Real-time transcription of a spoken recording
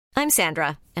I'm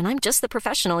Sandra, and I'm just the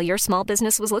professional your small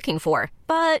business was looking for.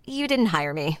 But you didn't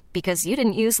hire me because you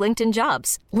didn't use LinkedIn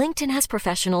Jobs. LinkedIn has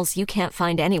professionals you can't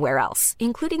find anywhere else,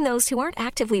 including those who aren't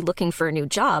actively looking for a new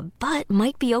job, but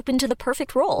might be open to the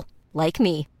perfect role, like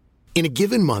me. In a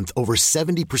given month, over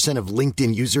 70% of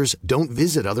LinkedIn users don't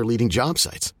visit other leading job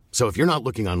sites. So if you're not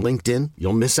looking on LinkedIn,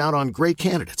 you'll miss out on great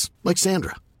candidates like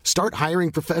Sandra. Start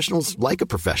hiring professionals like a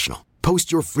professional.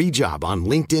 Post your free job on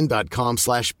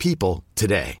linkedin.com/people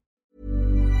today.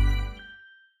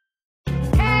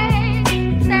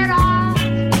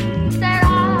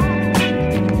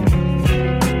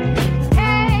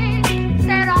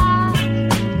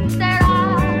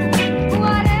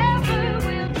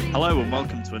 Hello and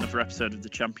welcome to another episode of the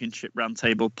Championship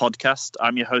Roundtable podcast.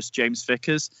 I'm your host, James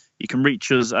Vickers. You can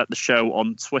reach us at the show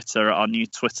on Twitter, at our new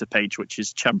Twitter page, which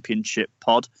is Championship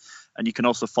Pod. And you can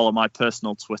also follow my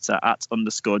personal Twitter at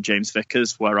 _James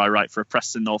Vickers, where I write for a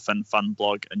Preston North End fan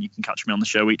blog, and you can catch me on the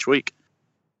show each week.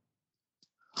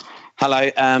 Hello.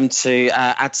 To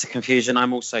add to confusion,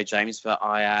 I'm also James, but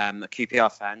I am a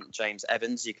QPR fan, James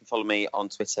Evans. You can follow me on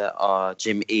Twitter,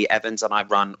 Jim E. Evans, and I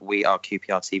run We Are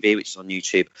QPR TV, which is on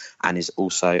YouTube and is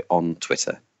also on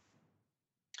Twitter.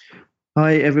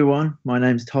 Hi everyone, my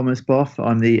name's Thomas Boff.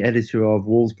 I'm the editor of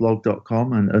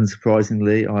wolvesblog.com, and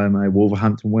unsurprisingly I am a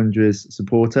Wolverhampton Wanderers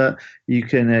supporter. You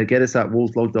can get us at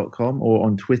wolvesblog.com or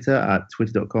on Twitter at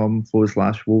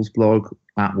twitter.com/wolvesblog,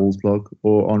 at wolvesblog,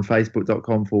 or on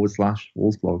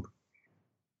facebook.com/wolvesblog.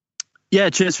 Yeah,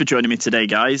 cheers for joining me today,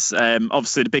 guys.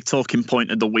 Obviously the big talking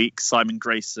point of the week, Simon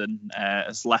Grayson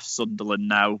has left Sunderland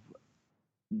now.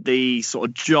 The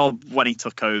sort of job when he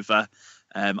took over,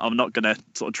 I'm not going to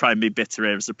sort of try and be bitter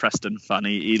here as a Preston fan.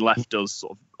 He left us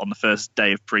sort of on the first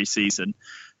day of pre-season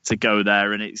to go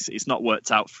there, and it's not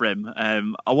worked out for him.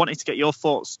 I wanted to get your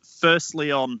thoughts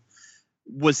firstly on,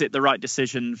 was it the right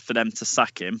decision for them to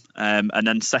sack him? And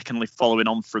then secondly, following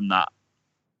on from that,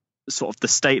 sort of the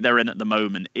state they're in at the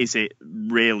moment, is it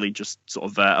really just sort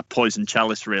of a poison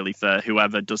chalice really for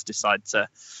whoever does decide to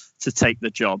take the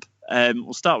job?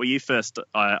 We'll start with you first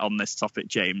on this topic,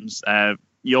 James.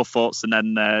 Your thoughts, and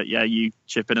then you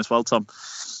chip in as well, Tom.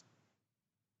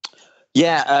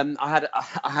 Yeah, I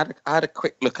had a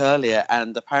quick look earlier,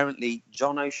 and apparently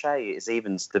John O'Shea is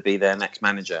even to be their next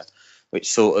manager,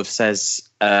 which sort of says,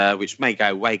 which may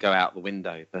go out the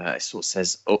window, but it sort of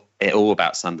says it all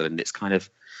about Sunderland. It's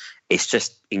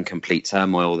just in complete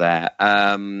turmoil there.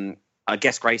 I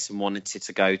guess Grayson wanted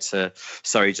to go to,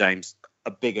 sorry James, a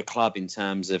bigger club in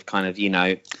terms of kind of,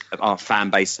 our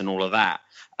fan base and all of that.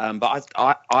 But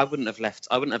I wouldn't have left.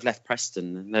 I wouldn't have left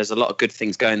Preston. There's a lot of good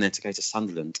things going there to go to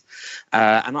Sunderland.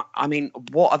 And I mean,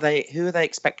 what are they? Who are they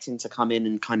expecting to come in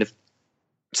and kind of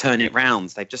turn it round?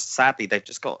 They've just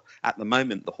got at the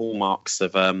moment the hallmarks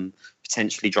of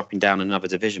potentially dropping down another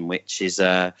division, which is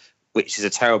a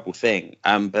terrible thing.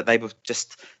 But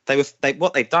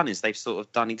what they've done is they've sort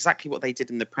of done exactly what they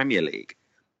did in the Premier League.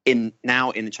 In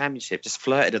the Championship, just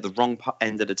flirted at the wrong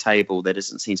end of the table. There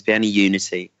doesn't seem to be any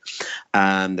unity.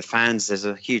 The fans, there's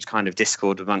a huge kind of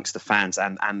discord amongst the fans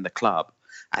and the club.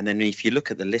 And then if you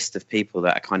look at the list of people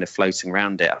that are kind of floating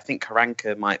around it, I think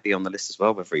Karanka might be on the list as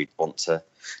well, whether he'd want to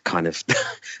kind of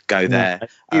go there.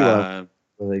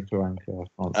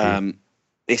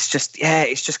 It's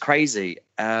just crazy.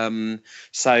 So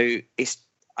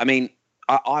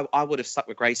I would have stuck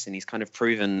with Grayson. He's kind of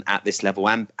proven at this level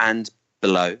and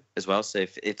below as well. So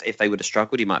if they would have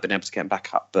struggled, he might have been able to get them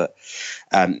back up. But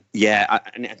and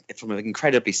from an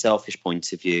incredibly selfish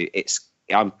point of view,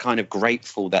 I'm kind of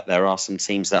grateful that there are some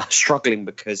teams that are struggling,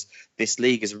 because this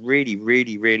league is a really,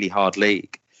 really, really hard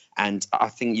league. And I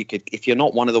think you could, if you're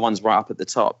not one of the ones right up at the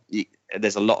top,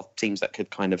 there's a lot of teams that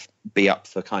could kind of be up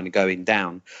for kind of going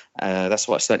down. That's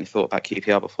what I certainly thought about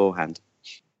QPR beforehand.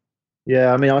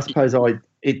 Yeah, I mean, I suppose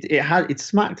it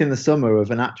smacked in the summer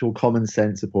of an actual common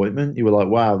sense appointment. You were like,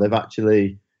 wow, they've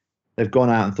gone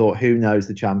out and thought, who knows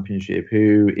the Championship,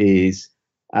 who is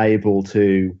able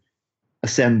to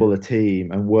assemble a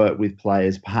team and work with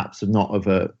players perhaps not of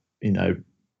a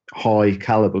high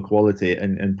caliber quality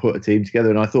and put a team together.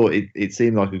 And I thought it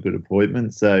seemed like a good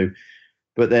appointment. So,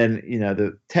 but then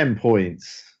the 10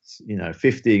 points,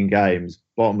 15 games,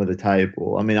 bottom of the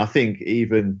table. I mean, I think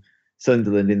even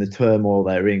Sunderland, in the turmoil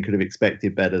they're in, could have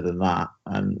expected better than that.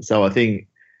 And so I think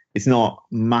it's not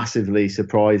massively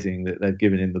surprising that they've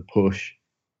given him the push.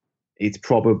 It's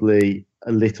probably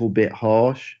a little bit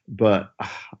harsh, but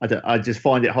I just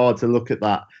find it hard to look at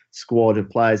that squad of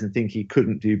players and think he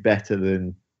couldn't do better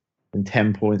than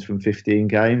 10 points from 15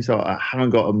 games. So I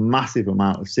haven't got a massive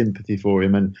amount of sympathy for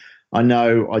him. And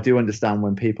I do understand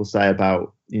when people say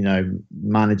about,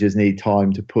 managers need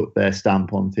time to put their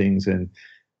stamp on things and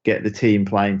get the team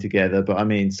playing together. But I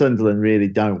mean, Sunderland really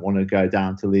don't want to go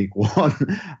down to League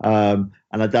One. And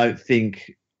I don't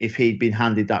think if he'd been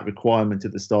handed that requirement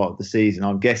at the start of the season,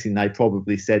 I'm guessing they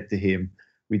probably said to him,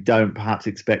 we don't perhaps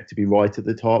expect to be right at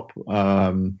the top,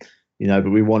 but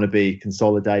we want to be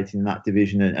consolidating in that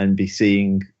division and be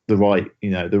seeing the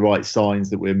right signs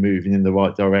that we're moving in the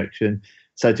right direction.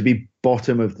 So to be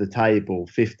bottom of the table,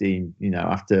 15,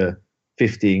 after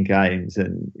 15 games,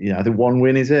 and I think one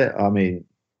win, is it? I mean,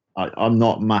 I'm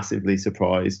not massively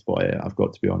surprised by it, I've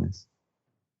got to be honest.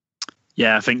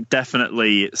 Yeah, I think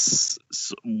definitely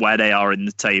where they are in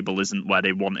the table isn't where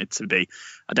they wanted to be.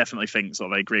 I definitely think,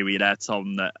 I agree with you there,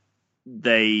 Tom, that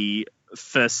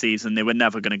first season, they were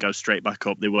never going to go straight back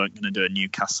up. They weren't going to do a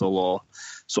Newcastle or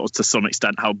sort of to some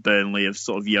extent how Burnley have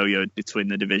sort of yo-yoed between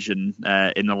the division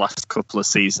in the last couple of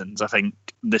seasons. I think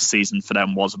this season for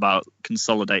them was about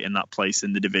consolidating that place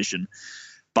in the division.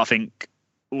 But I think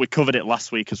we covered it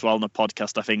last week as well on the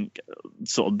podcast. I think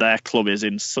sort of their club is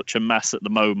in such a mess at the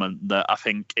moment that I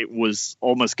think it was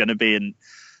almost going to be an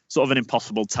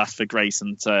impossible task for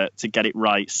Grayson to get it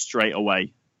right straight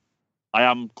away. I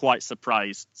am quite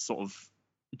surprised sort of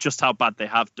just how bad they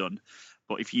have done.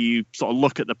 But if you sort of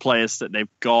look at the players that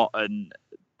they've got, and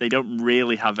they don't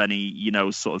really have any,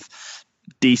 sort of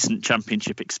decent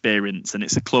championship experience, and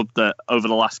it's a club that over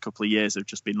the last couple of years have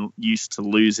just been used to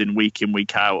losing week in,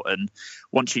 week out, and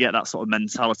once you get that sort of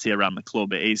mentality around the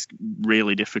club, it is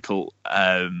really difficult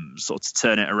sort of to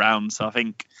turn it around. So I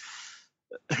think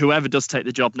whoever does take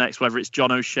the job next, whether it's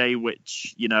John O'Shea,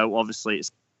 which obviously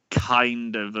it's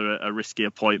kind of a risky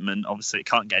appointment, obviously it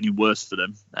can't get any worse for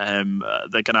them,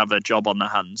 they're going to have a job on their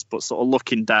hands, but sort of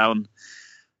looking down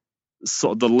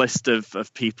sort of the list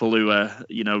of people who are,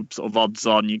 sort of odds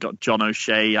on, you got John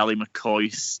O'Shea, Ali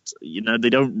McCoist, they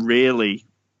don't really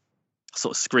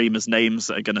sort of scream as names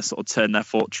that are going to sort of turn their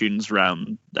fortunes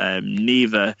around.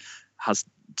 Neither has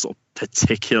sort of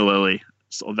particularly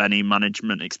sort of any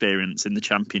management experience in the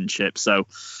Championship. So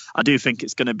I do think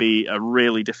it's going to be a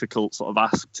really difficult sort of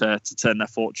ask to turn their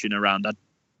fortune around.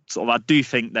 I do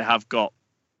think they have got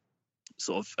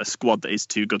sort of a squad that is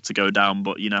too good to go down,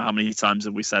 but how many times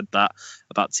have we said that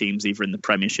about teams either in the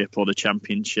Premiership or the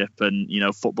Championship, and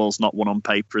football's not won on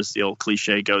paper, as the old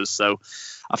cliche goes. So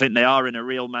I think they are in a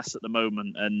real mess at the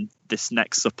moment, and this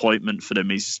next appointment for them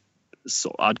is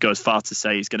I'd go as far to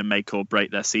say he's going to make or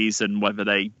break their season, whether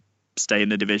they stay in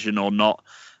the division or not.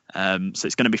 So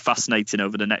it's going to be fascinating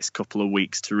over the next couple of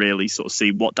weeks to really sort of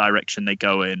see what direction they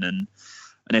go in, and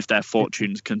if their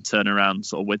fortunes can turn around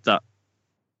sort of with that.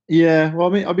 Yeah, well,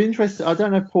 I mean, I'd be interested. I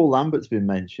don't know if Paul Lambert's been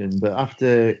mentioned, but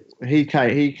after he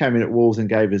came in at Wolves and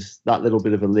gave us that little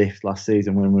bit of a lift last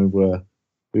season when we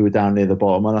were down near the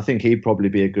bottom, and I think he'd probably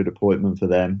be a good appointment for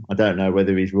them. I don't know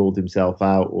whether he's ruled himself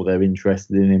out or they're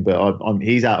interested in him, but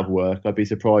he's out of work. I'd be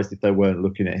surprised if they weren't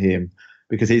looking at him,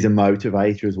 because he's a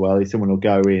motivator as well. He's someone who'll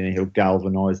go in and he'll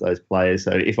galvanise those players.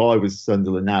 So if I was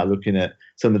Sunderland now, looking at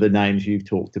some of the names you've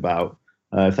talked about,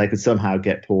 if they could somehow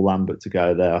get Paul Lambert to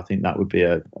go there, I think that would be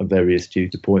a very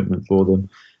astute appointment for them.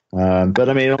 But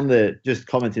I mean, just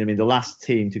commenting, I mean, the last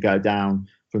team to go down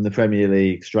from the Premier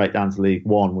League straight down to League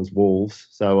One was Wolves.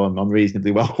 So I'm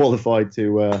reasonably well qualified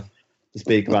to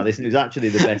speak about this. And it was actually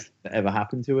the best that ever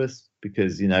happened to us,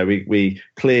 because we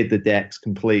cleared the decks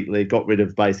completely, got rid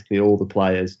of basically all the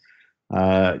players,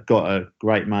 got a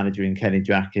great manager in Kenny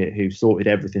Jackett who sorted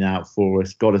everything out for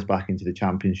us, got us back into the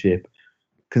Championship,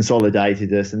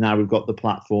 consolidated us, and now we've got the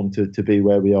platform to be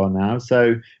where we are now.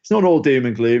 So it's not all doom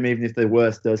and gloom, even if the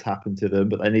worst does happen to them,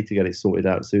 but they need to get it sorted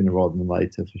out sooner rather than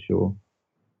later, for sure.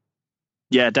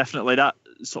 Yeah, definitely. That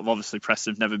sort of, obviously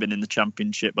Preston have never been in the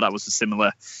Championship, but that was a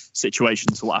similar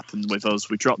situation to what happened with us.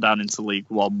 We dropped down into League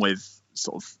One with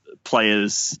sort of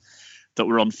players that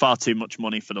were on far too much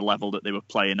money for the level that they were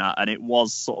playing at, and it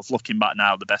was sort of, looking back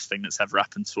now, the best thing that's ever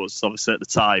happened to us. So obviously at the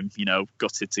time,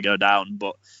 gutted to go down,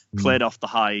 but cleared off the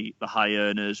high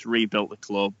earners, rebuilt the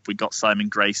club. We got Simon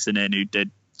Grayson in, who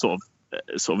did sort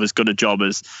of as good a job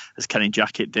as Kenny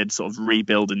Jackett did, sort of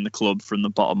rebuilding the club from the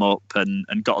bottom up, and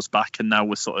got us back. And now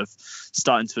we're sort of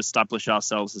starting to establish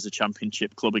ourselves as a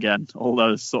Championship club again.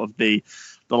 Although sort of the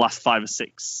last 5 or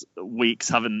 6 weeks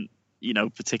haven't,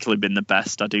 particularly been the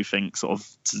best. I do think sort of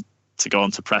to go on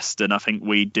to Preston, I think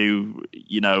we do,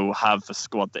 have a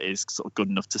squad that is sort of good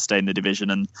enough to stay in the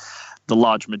division, and the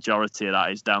large majority of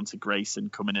that is down to Grayson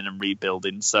coming in and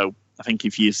rebuilding. So I think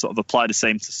if you sort of apply the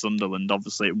same to Sunderland,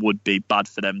 obviously it would be bad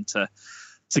for them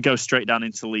to go straight down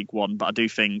into League One. But I do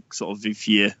think sort of if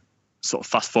you sort of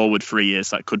fast forward 3 years,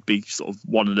 that could be sort of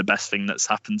one of the best thing that's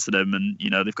happened to them, and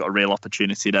they've got a real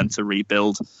opportunity then to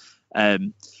rebuild.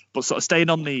 But sort of staying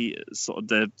on the sort of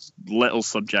the little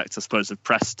subject, I suppose, of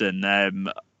Preston,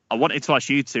 I wanted to ask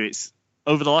you two. It's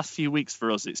over the last few weeks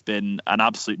for us, it's been an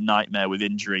absolute nightmare with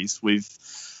injuries.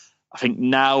 I think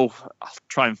now, I'll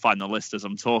try and find the list as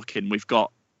I'm talking. We've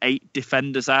got 8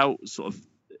 defenders out, sort of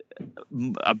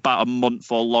about a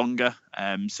month or longer.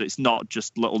 So it's not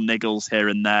just little niggles here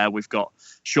and there. We've got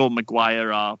Sean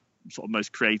Maguire, our sort of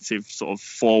most creative sort of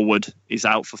forward, is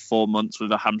out for 4 months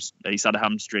with he's had a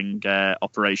hamstring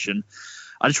operation.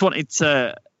 I just wanted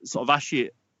to sort of ask you,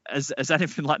 has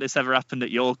anything like this ever happened at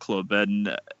your club?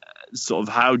 And sort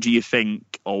of how do you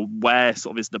think, or where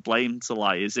sort of is the blame to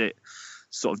lie? Is it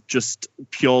sort of just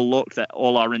pure luck that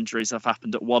all our injuries have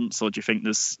happened at once, or do you think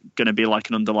there's going to be like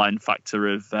an underlying factor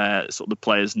of sort of the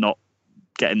players not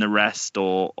getting the rest,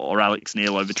 or Alex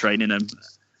Neil overtraining them?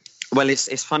 Well,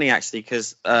 it's funny actually,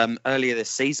 because earlier this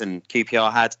season,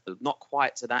 QPR had not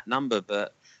quite to that number,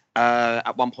 but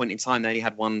at one point in time, they only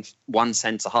had one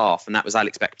centre half, and that was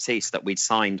Alex Baptiste that we'd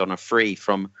signed on a free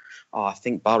from, I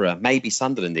think Borough, maybe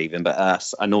Sunderland even,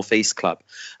 but a North East club.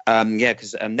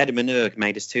 Because Nedum Manur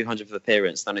made his 200th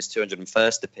appearance, done his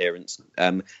 201st appearance,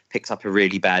 picked up a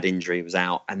really bad injury, was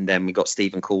out. And then we got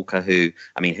Stephen Corker, who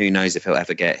knows if he'll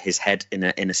ever get his head in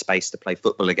a space to play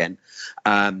football again.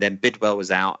 Then Bidwell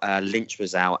was out, Lynch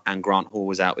was out, and Grant Hall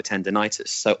was out with tendinitis.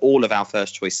 So all of our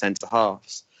first choice centre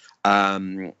halves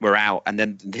were out. And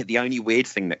then the only weird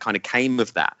thing that kind of came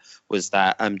of that was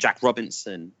that Jack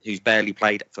Robinson, who's barely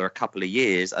played for a couple of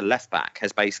years, a left back,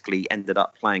 has basically ended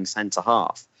up playing centre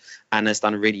half and has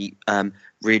done a really,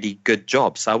 really good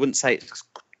job. So I wouldn't say it's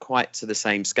quite to the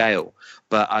same scale,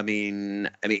 but I think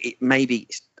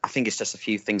it's just a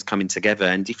few things coming together.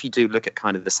 And if you do look at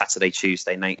kind of the Saturday,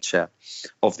 Tuesday nature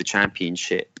of the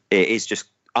Championship, it is just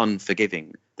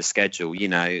unforgiving, the schedule.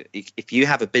 If you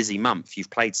have a busy month, you've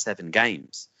played 7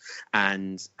 games.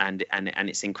 And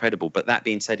it's incredible. But that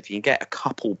being said, if you can get a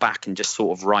couple back and just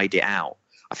sort of ride it out,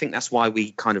 I think that's why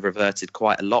we kind of reverted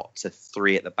quite a lot to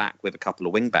 3 at the back with a couple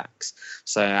of wing backs.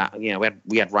 So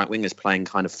we had right wingers playing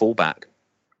kind of fullback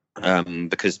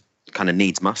because kind of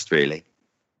needs must, really.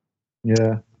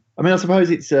 Yeah, I suppose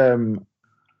it's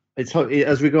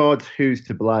as regards who's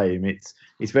to blame.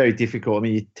 It's very difficult.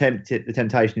 The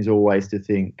temptation is always to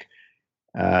think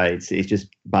it's just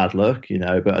bad luck,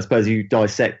 But I suppose you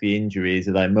dissect the injuries.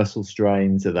 Are they muscle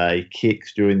strains? Are they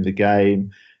kicks during the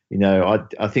game?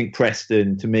 I think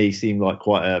Preston, to me, seemed like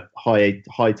quite a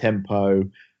high tempo,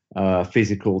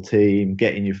 physical team,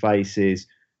 get in your faces.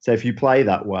 So if you play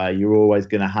that way, you're always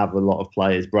going to have a lot of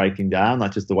players breaking down.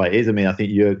 That's just the way it is. I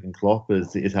think Jurgen Klopp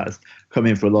has come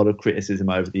in for a lot of criticism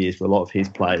over the years for a lot of his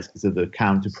players because of the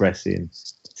counter-pressing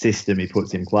system he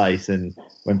puts in place. And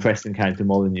when Preston came to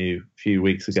Molineux a few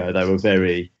weeks ago, they were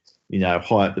very,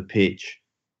 high up the pitch,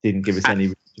 didn't give us any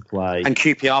room to play. And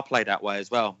QPR played that way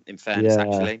as well, in fairness,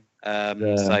 actually.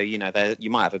 So, you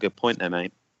might have a good point there,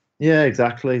 mate. Yeah,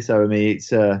 exactly. So,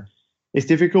 it's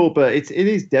difficult, but it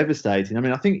is devastating.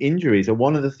 I think injuries are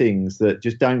one of the things that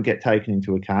just don't get taken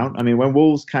into account. When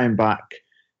Wolves came back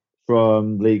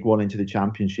from League One into the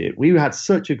Championship, we had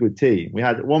such a good team. We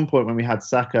had at one point when we had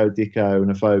Sacco, Dicko,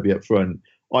 and Afobe up front,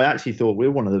 I actually thought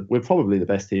we're probably the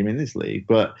best team in this league.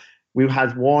 But we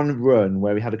had one run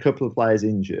where we had a couple of players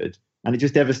injured, and it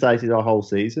just devastated our whole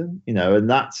season. And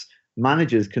that's.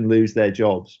 Managers can lose their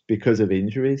jobs because of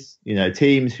injuries.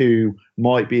 Teams who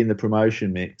might be in the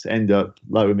promotion mix end up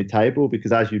lower mid-table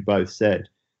because, as you both said,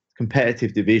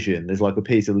 competitive division, there's like a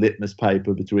piece of litmus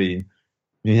paper between,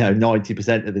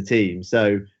 90% of the team.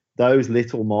 So those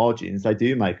little margins, they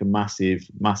do make a massive,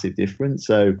 massive difference.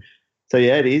 So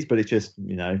yeah, it is, but it's just,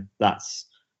 that's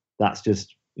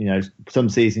just, some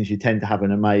seasons you tend to have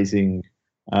an amazing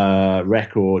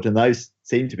record, and those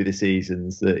seem to be the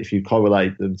seasons that if you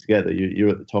correlate them together, you're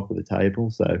at the top of the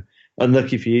table. So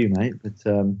unlucky for you, mate, but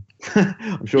I'm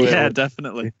sure. Yeah,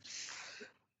 definitely.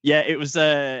 Yeah, it was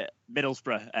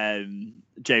Middlesbrough,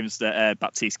 James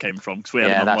Baptiste came from, because we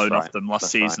had him on loan off them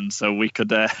last season, so we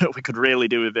could really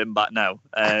do with him back now.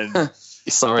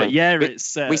 Sorry, but yeah,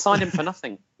 it's we signed him for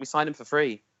nothing. We signed him for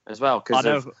free as well because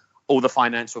of all the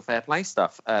financial fair play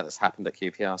stuff that's happened at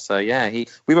QPR. So yeah,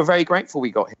 we were very grateful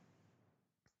we got him.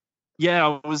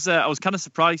 Yeah, I was kind of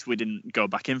surprised we didn't go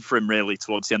back in for him really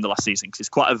towards the end of last season, because he's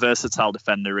quite a versatile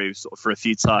defender who sort of for a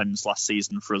few times last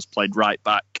season for us played right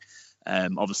back.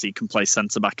 Obviously he can play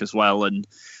centre back as well, and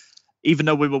even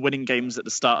though we were winning games at the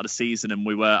start of the season and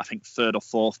we were, I think, 3rd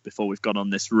or 4th before we've gone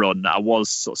on this run, I was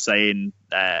sort of saying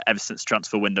ever since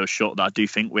transfer window shut that I do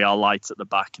think we are light at the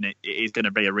back, and it is going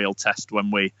to be a real test when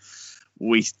we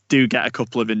we do get a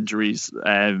couple of injuries.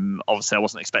 Obviously, I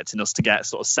wasn't expecting us to get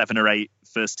sort of 7 or 8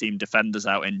 first-team defenders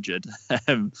out injured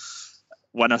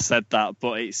when I said that.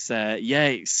 But it's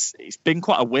been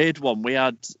quite a weird one. We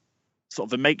had sort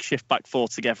of a makeshift back four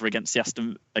together against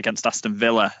Aston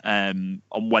Villa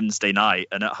on Wednesday night,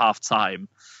 and at half-time,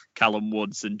 Callum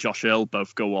Woods and Josh Earl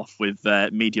both go off with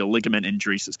medial ligament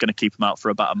injuries. That's going to keep them out for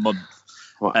about a month.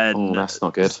 And that's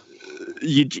not good.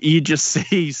 You just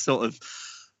see sort of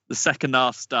the second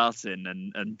half starting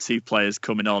and 2 players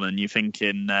coming on, and you're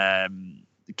thinking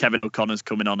Kevin O'Connor's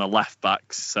coming on a left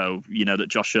back, so you know that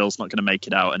Josh Earl's not going to make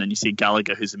it out, and then you see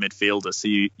Gallagher, who's a midfielder, so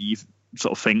you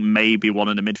sort of think maybe one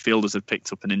of the midfielders have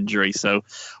picked up an injury. So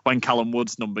when Callum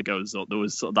Wood's number goes up, there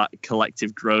was sort of that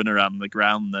collective groan around the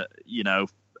ground that, you know,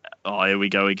 oh, here we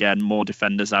go again, more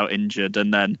defenders out injured.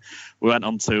 And then we went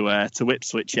on to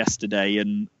Ipswich yesterday,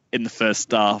 and in the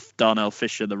first half, Darnell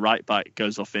Fisher, the right back,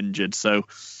 goes off injured. So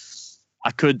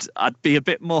I'd be a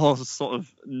bit more sort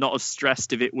of not as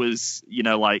stressed if it was, you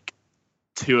know, like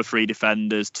 2 or 3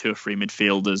 defenders, 2 or 3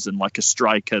 midfielders, and like a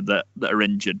striker that are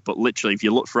injured. But literally, if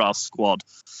you look for our squad,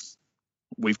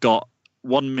 we've got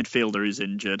 1 midfielder who's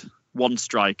injured, 1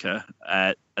 striker,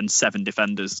 and 7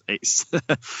 defenders. It's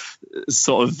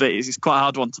it's quite a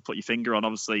hard one to put your finger on.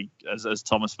 Obviously, as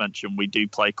Thomas mentioned, we do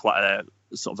play quite a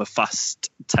sort of a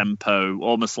fast tempo,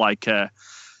 almost like a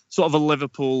sort of a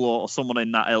Liverpool or someone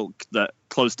in that ilk that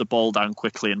closed the ball down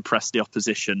quickly and pressed the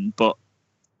opposition. But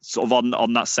sort of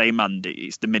on that same end,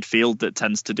 it's the midfield that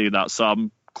tends to do that. So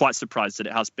I'm quite surprised that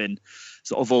it has been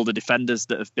sort of all the defenders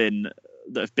that have been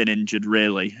injured,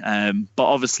 really. But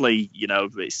obviously, you know,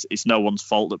 it's no one's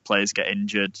fault that players get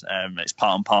injured. It's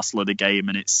part and parcel of the game,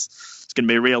 and it's going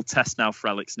to be a real test now for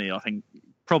Alex Neil. I think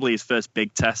probably his first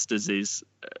big test as his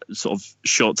sort of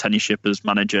short tenureship as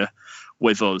manager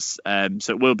with us.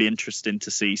 So it will be interesting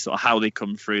to see sort of how they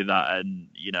come through that. And,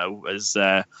 you know, as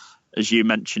you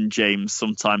mentioned, James,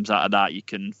 sometimes out of that you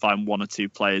can find 1 or 2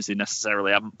 players who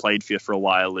necessarily haven't played for you for a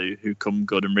while who come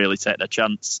good and really take their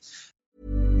chance.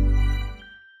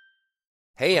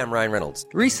 Hey, I'm Ryan Reynolds.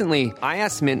 Recently, I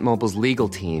asked Mint Mobile's legal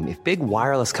team if big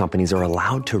wireless companies are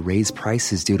allowed to raise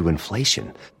prices due to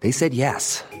inflation. They said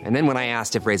yes. And then when I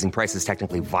asked if raising prices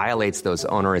technically violates those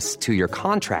onerous 2-year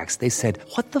contracts, they said,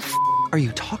 "What the f*** are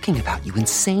you talking about, you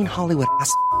insane Hollywood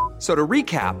ass?" So to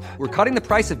recap, we're cutting the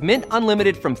price of Mint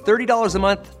Unlimited from $30 a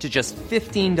month to just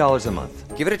 $15 a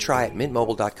month. Give it a try at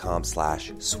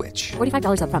mintmobile.com/switch.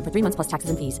 $45 up front for 3 months plus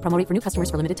taxes and fees. Promo rate for new customers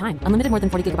for limited time. Unlimited more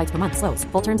than 40 gigabytes per month. Slows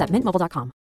full terms at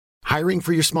mintmobile.com. Hiring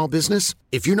for your small business?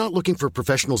 If you're not looking for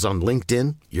professionals on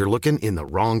LinkedIn, you're looking in the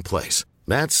wrong place.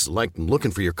 That's like looking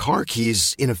for your car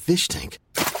keys in a fish tank.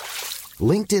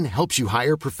 LinkedIn helps you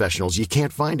hire professionals you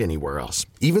can't find anywhere else,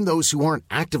 even those who aren't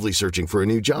actively searching for a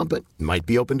new job but might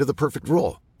be open to the perfect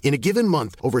role. In a given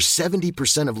month, over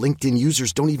 70% of LinkedIn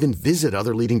users don't even visit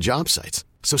other leading job sites.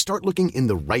 So start looking in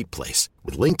the right place.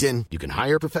 With LinkedIn, you can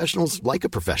hire professionals like a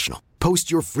professional.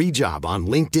 Post your free job on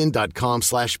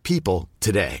linkedin.com/people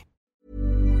today.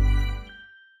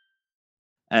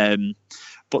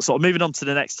 But sort of moving on to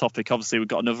the next topic, obviously we've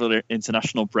got another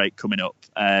international break coming up.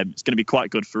 It's going to be quite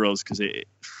good for us because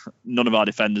none of our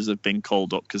defenders have been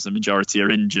called up because the majority are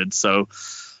injured. So,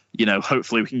 you know,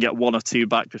 hopefully we can get 1 or 2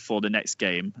 back before the next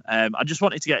game. I just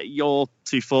wanted to get your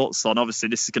 2 thoughts on, obviously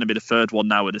this is going to be the 3rd one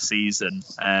now of the season.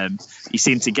 You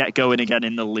seem to get going again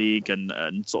in the league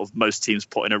and sort of most teams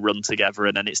putting a run together,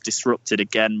 and then it's disrupted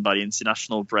again by the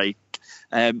international break.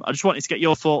 I just wanted to get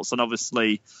your thoughts on,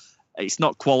 obviously, it's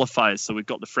not qualifiers, so we've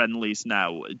got the friendlies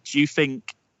now. Do you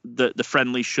think that the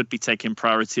friendlies should be taking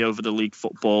priority over the league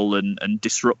football and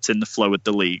disrupting the flow of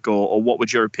the league, or what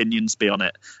would your opinions be on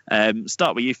it?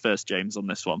 Start with you first, James, on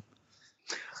this one.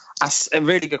 That's a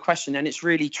really good question, and it's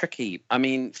really tricky. I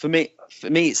mean, for me,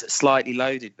 it's slightly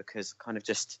loaded because kind of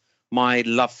just my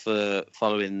love for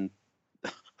following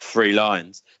 3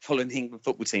 Lions, following the England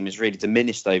football team, has really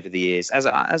diminished over the years, as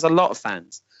a lot of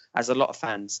fans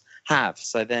have.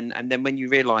 So then when you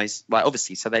realise, like,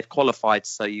 obviously, so they've qualified,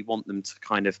 so you want them to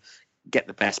kind of get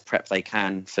the best prep they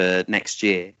can for next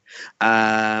year.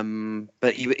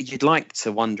 But you'd like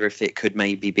to wonder if it could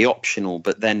maybe be optional,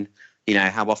 but then, you know,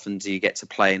 how often do you get to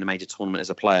play in a major tournament as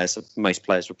a player? So most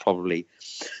players would probably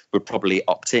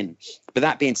opt in. But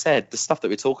that being said, the stuff that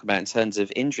we're talking about in terms of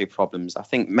injury problems, I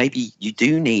think maybe you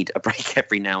do need a break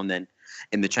every now and then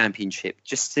in the Championship,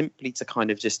 just simply to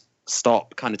kind of just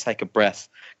stop, kind of take a breath,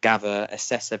 gather,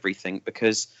 assess everything,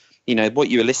 because what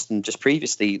you were listing just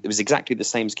previously, it was exactly the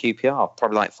same as QPR.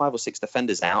 Probably like 5 or 6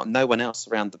 defenders out, and no one else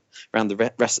around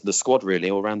the rest of the squad really,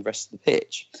 or around the rest of the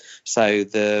pitch.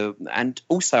 And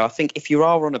also I think if you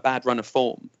are on a bad run of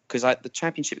form, because the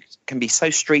Championship can be so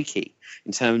streaky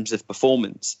in terms of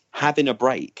performance, having a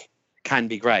break can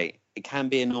be great. It can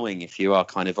be annoying if you are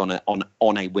kind of on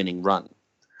a winning run.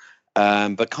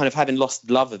 But kind of having lost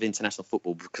love of international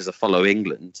football because I follow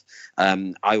England,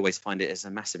 I always find it as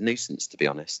a massive nuisance, to be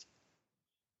honest.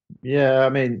 Yeah, I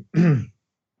mean,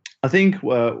 I think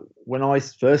when I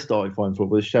first started following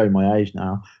football, it's showing my age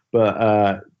now,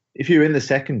 but if you're in the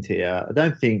second tier, I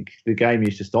don't think the game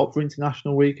used to stop for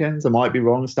international weekends. I might be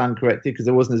wrong, stand corrected, because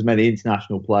there wasn't as many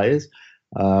international players.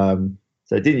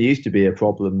 So it didn't used to be a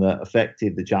problem that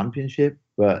affected the Championship,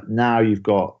 but now you've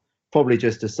got probably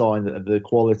just a sign of the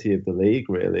quality of the league,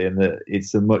 really, and that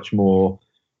it's a much more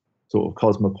sort of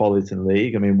cosmopolitan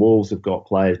league. I mean, Wolves have got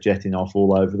players jetting off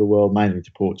all over the world, mainly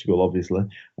to Portugal, obviously.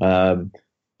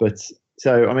 But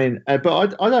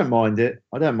I don't mind it.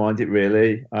 I don't mind it,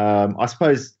 really. I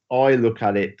suppose I look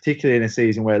at it, particularly in a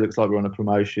season where it looks like we're on a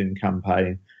promotion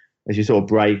campaign, as you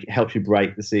sort of helps you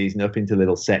break the season up into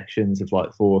little sections of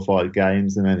like 4 or 5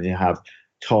 games, and then you have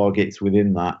targets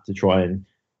within that to try and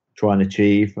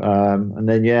achieve. And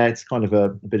then, it's kind of a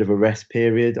bit of a rest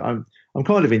period. I'm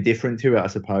kind of indifferent to it, I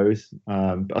suppose.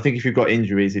 But I think if you've got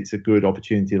injuries, it's a good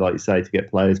opportunity, like you say, to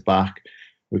get players back,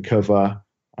 recover.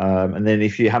 And then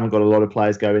if you haven't got a lot of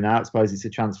players going out, I suppose it's a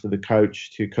chance for the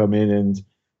coach to come in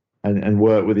and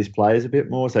work with his players a bit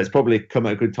more. So it's probably come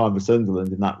at a good time for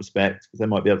Sunderland in that respect, because they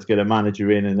might be able to get a manager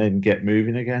in and then get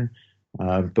moving again.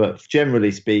 But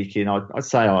generally speaking, I'd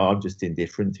say I'm just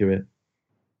indifferent to it.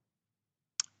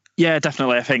 Yeah,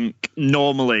 definitely. I think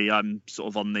normally I'm sort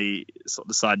of on the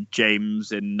side of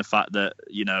James in the fact that,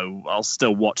 I'll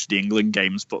still watch the England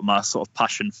games, but my sort of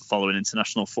passion for following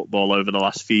international football over the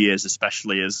last few years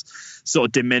especially has sort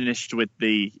of diminished with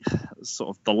the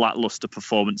sort of the lackluster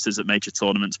performances at major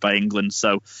tournaments by England.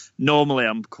 So normally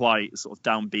I'm quite sort of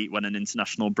downbeat when an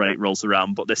international break rolls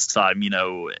around, but this time,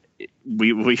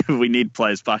 we need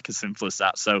players back, as simple as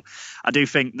that. So I do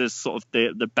think there's sort of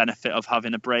the benefit of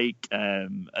having a break,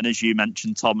 and as you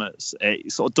mentioned, Thomas,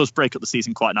 it sort of does break up the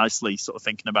season quite nicely, sort of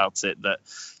thinking about it, that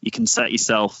you can set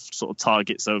yourself sort of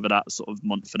targets over that sort of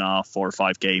month and a half, 4 or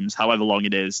 5 games, however long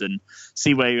it is, and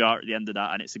see where you are at the end of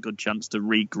that. And it's a good chance to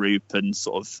regroup and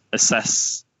sort of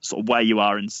assess sort of where you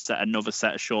are and set another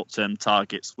set of short-term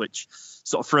targets, which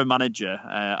sort of for a manager,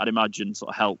 I'd imagine sort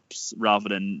of helps, rather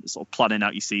than sort of planning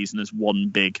out your season as one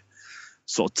big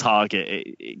sort of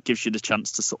target. It gives you the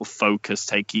chance to sort of focus,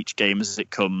 take each game as it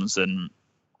comes, and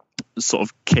sort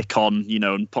of kick on,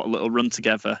 and put a little run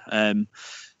together.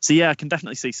 So I can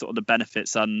definitely see sort of the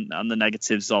benefits and the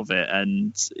negatives of it.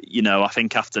 And, I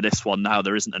think after this one now,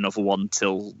 there isn't another one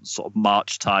till sort of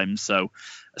March time. So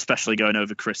especially going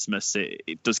over Christmas,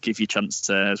 it does give you a chance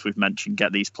to, as we've mentioned,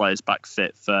 get these players back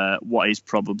fit for what is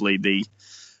probably the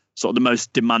sort of the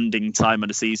most demanding time of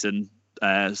the season,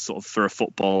 sort of for a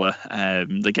footballer.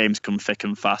 The games come thick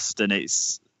and fast, and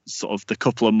it's sort of the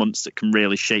couple of months that can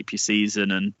really shape your season.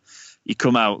 And you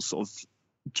come out sort of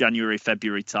January,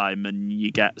 February time, and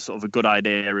you get sort of a good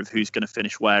idea of who's going to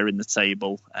finish where in the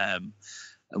table, and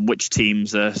which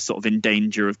teams are sort of in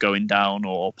danger of going down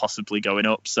or possibly going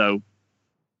up. So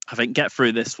I think get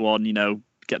through this one,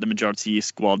 get the majority of your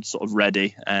squad sort of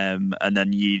ready, and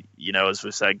then you as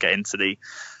we said, get into the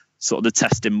sort of the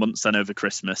testing months then over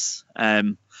Christmas.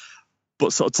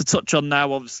 But sort of to touch on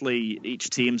now, obviously each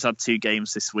team's had 2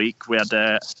 games this week. We had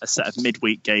a set of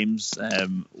midweek games,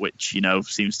 which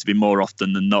seems to be more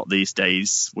often than not these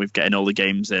days, with getting all the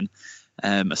games in,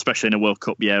 especially in a World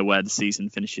Cup year where the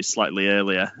season finishes slightly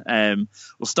earlier.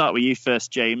 We'll start with you first,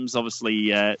 James.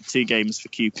 Obviously 2 games for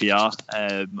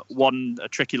QPR. One a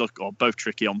tricky look, or both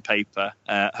tricky on paper.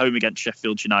 Home against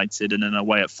Sheffield United and then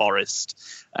away at Forest.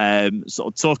 Sort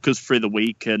of talk us through the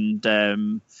week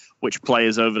and which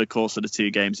players over the course of the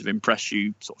 2 games have impressed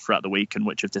you sort of throughout the week and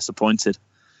which have disappointed?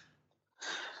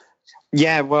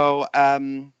 Yeah, well,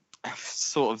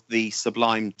 sort of the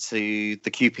sublime to the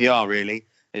QPR really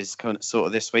is kind of sort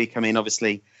of this week. I mean,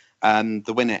 obviously,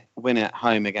 the win at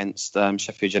home against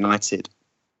Sheffield United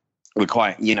were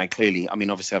quite, clearly. I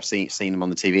mean, obviously, I've seen them on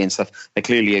the TV and stuff. They're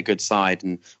clearly a good side,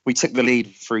 and we took the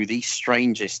lead through the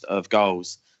strangest of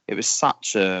goals. It was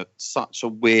such a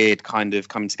weird kind of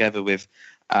coming together with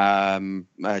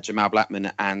Jamal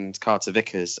Blackman and Carter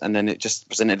Vickers, and then it just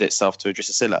presented itself to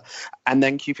Idrissa Silla, and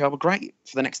then QPR were great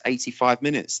for the next 85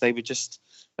 minutes. They were just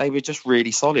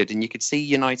really solid, and you could see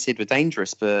United were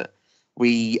dangerous, but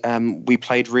we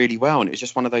played really well, and it was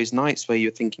just one of those nights where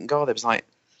you're thinking, God, there was like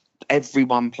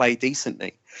everyone played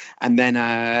decently. And then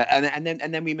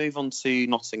and then we move on to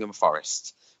Nottingham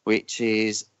Forest, which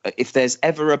is, if there's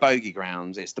ever a bogey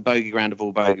ground, it's the bogey ground of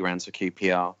all bogey grounds for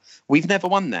QPR. We've never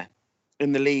won there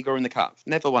in the league or in the cup.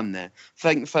 Never won there. I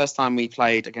think the first time we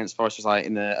played against Forest was like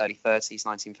in the early 30s,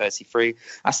 1933.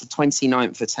 That's the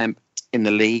 29th attempt in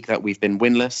the league that we've been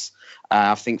winless.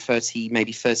 I think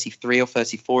 33 or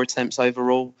 34 attempts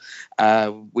overall.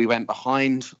 We went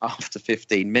behind after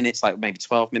 15 minutes, like maybe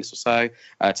 12 minutes or so.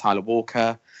 Tyler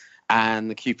Walker, and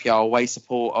the QPR away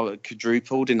support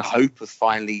quadrupled in the hope of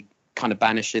finally kind of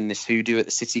banishing this hoodoo at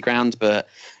the City ground, but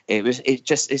it's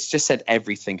just said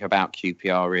everything about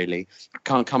QPR really.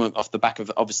 Can't come off the back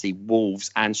of obviously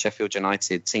Wolves and Sheffield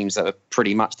United, teams that are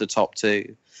pretty much the top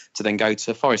two, to then go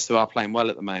to Forest, who are playing well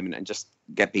at the moment, and just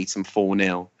get beaten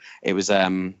 4-0. It was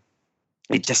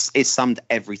it summed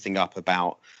everything up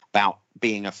about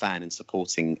being a fan and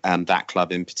supporting that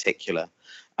club in particular.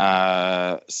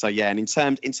 So yeah, and in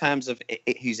terms of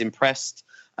who's impressed,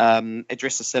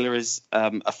 Idrissa Silla is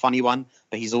a funny one,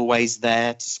 but he's always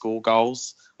there to score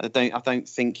goals. I don't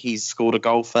think he's scored a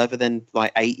goal further than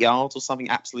like 8 yards or something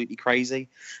absolutely crazy.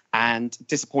 And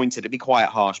disappointed, it'd be quite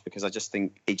harsh, because I just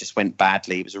think it just went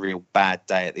badly. It was a real bad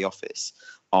day at the office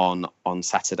on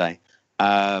Saturday.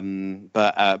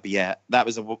 But yeah, that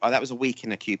was a week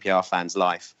in a QPR fan's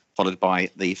life, followed by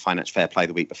the financial fair play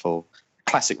the week before.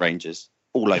 Classic Rangers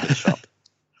all over the shop.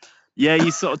 Yeah,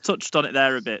 you sort of touched on it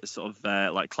there a bit, sort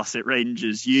of like classic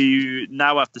Rangers. You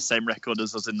now have the same record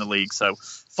as us in the league, so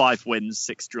 5 wins,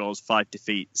 6 draws, 5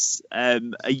 defeats. Are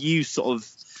you sort of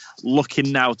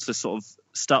looking now to sort of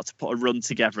start to put a run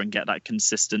together and get that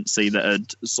consistency that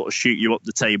would sort of shoot you up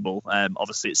the table?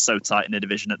 Obviously, it's so tight in the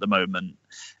division at the moment.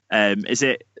 Is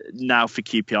it now for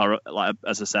QPR, like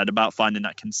as I said, about finding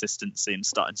that consistency and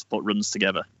starting to put runs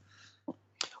together?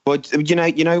 Well,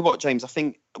 you know what, James? I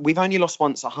think we've only lost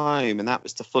once at home, and that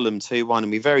was to Fulham 2-1,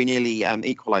 and we very nearly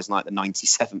equalised in like the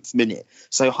 97th minute.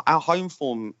 So our home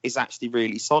form is actually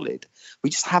really solid.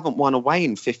 We just haven't won away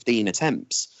in 15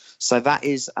 attempts. So that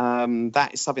is something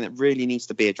that really needs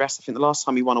to be addressed. I think the last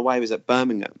time we won away was at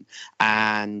Birmingham,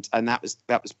 and that was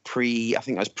pre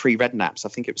Redknapp. I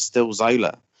think it was still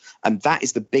Zola, and that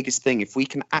is the biggest thing. If we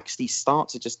can actually start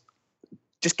to just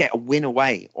get a win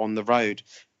away on the road,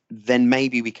 then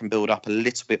maybe we can build up a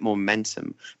little bit more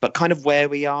momentum. But kind of where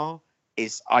we are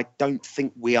is, I don't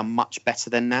think we are much better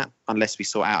than that unless we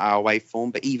sort out our away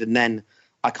form. But even then,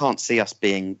 I can't see us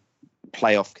being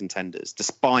playoff contenders,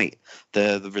 despite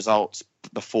the results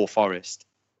before Forest.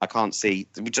 I don't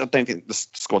think the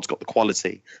squad's got the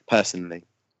quality, personally.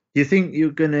 Do you think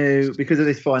you're going to, because of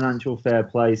this financial fair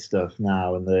play stuff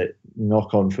now and the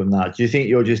knock on from that, do you think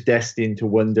you're just destined to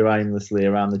wander aimlessly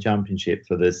around the Championship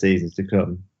for the seasons to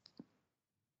come?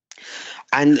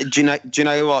 And do you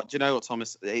know what,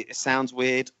 Thomas? It sounds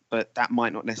weird, but that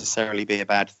might not necessarily be a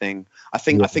bad thing. I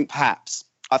think perhaps,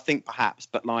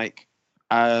 but like,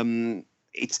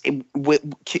 it's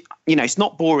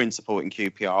not boring supporting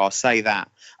QPR. I'll say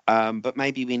that, but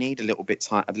maybe we need a little bit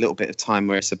of time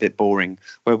where it's a bit boring,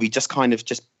 where we just kind of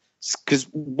because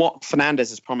what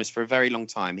Fernandes has promised for a very long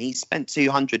time, he spent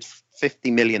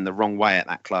 250 million the wrong way at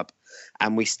that club.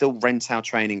 And we still rent our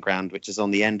training ground, which is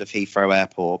on the end of Heathrow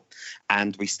Airport,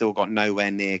 and we still got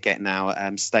nowhere near getting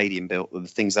our stadium built with the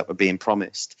things that were being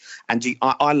promised. And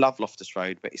I love Loftus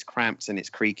Road, but it's cramped and it's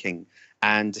creaking.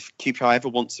 And if QPR ever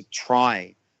wants to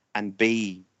try and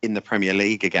be in the Premier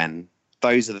League again,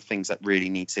 those are the things that really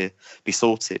need to be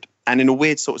sorted. And in a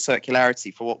weird sort of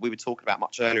circularity for what we were talking about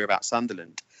much earlier about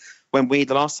Sunderland, the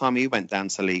last time we went down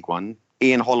to League One,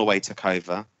 Ian Holloway took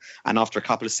over, and after a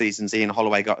couple of seasons, Ian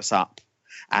Holloway got us up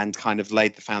and kind of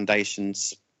laid the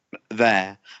foundations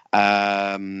there.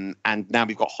 And now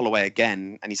we've got Holloway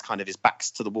again, and he's kind of his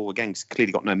back's to the wall again. He's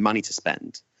clearly got no money to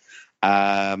spend.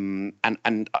 And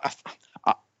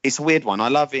it's a weird one. I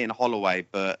love Ian Holloway,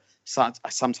 but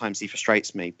sometimes he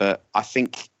frustrates me. But I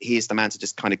think he is the man to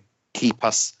just kind of keep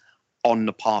us on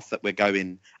the path that we're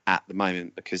going at the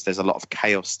moment, because there's a lot of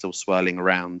chaos still swirling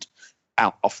around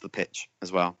out off the pitch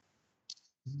as well.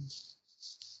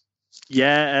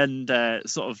 Yeah, and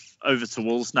sort of over to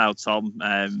Wolves now,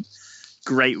 Tom.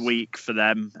 Great week for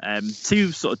them.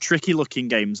 2 sort of tricky looking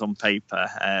games on paper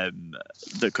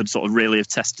that could sort of really have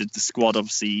tested the squad.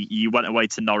 Obviously, you went away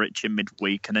to Norwich in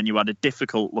midweek, and then you had a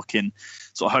difficult looking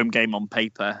sort of home game on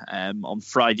paper on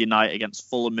Friday night against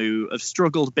Fulham, who have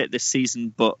struggled a bit this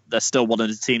season, but they're still one of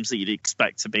the teams that you'd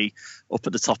expect to be up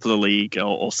at the top of the league,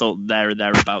 or sort of there and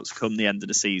thereabouts come the end of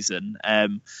the season.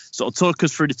 Sort of talk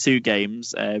us through the 2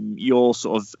 games, your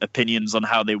sort of opinions on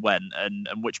how they went, and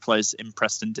which players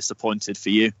impressed and disappointed for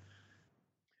you.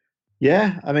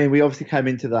 Yeah, I mean, we obviously came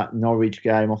into that Norwich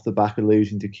game off the back of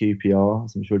losing to QPR,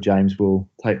 as I'm sure James will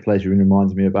take pleasure in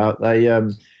reminding me about.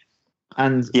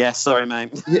 And yeah, sorry,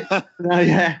 mate. yeah, no,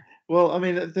 yeah. Well, I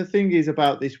mean, the thing is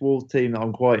about this Wolves team that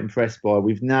I'm quite impressed by.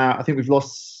 I think we've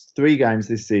lost 3 games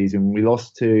this season. We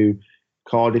lost to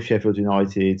Cardiff, Sheffield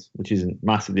United, which isn't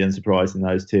massively unsurprising,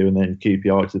 those two, and then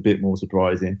QPR, which is a bit more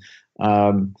surprising.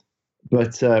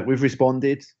 But we've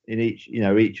responded in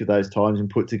each of those times and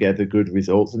put together good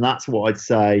results, and that's what I'd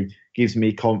say gives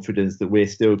me confidence that we're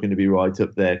still going to be right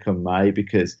up there come May,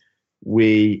 because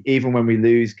even when we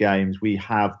lose games, we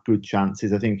have good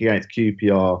chances. I think against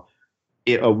QPR,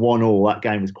 a 1-1, that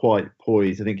game was quite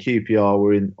poised. I think QPR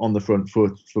were on the front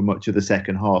foot for much of the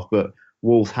second half, but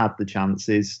Wolves had the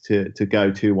chances to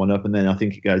go 2-1 up, and then I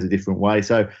think it goes a different way.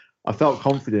 So I felt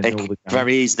confident in all the games.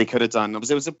 Very easily could have done. It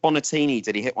was a Bonatini.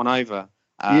 Did he hit one over?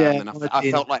 And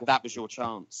I felt like that was your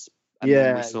chance. And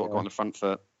then we sort of got on the front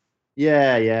foot.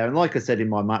 Yeah. And like I said in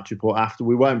my match report after,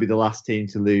 we won't be the last team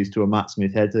to lose to a Matt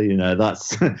Smith header.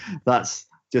 That's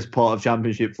just part of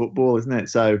Championship football, isn't it?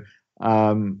 So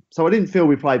I didn't feel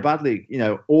we played badly,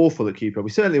 awful at QPR.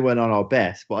 We certainly weren't on our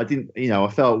best, but I didn't, I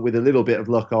felt with a little bit of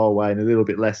luck our way and a little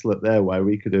bit less luck their way,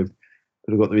 we could have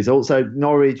got the result. So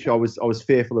Norwich, I was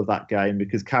fearful of that game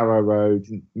because Carrow Road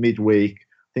midweek.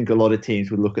 I think a lot of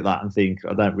teams would look at that and think,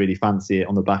 I don't really fancy it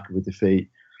on the back of a defeat.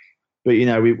 But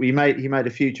he made a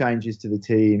few changes to the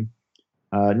team.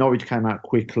 Norwich came out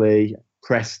quickly,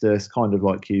 pressed us, kind of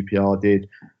like QPR did.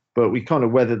 But we kind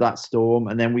of weathered that storm,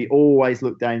 and then we always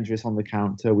looked dangerous on the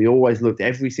counter. We always looked,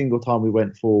 every single time we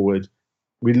went forward,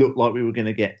 we looked like we were going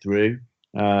to get through.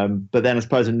 But then I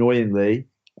suppose annoyingly,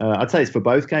 I'd say it's for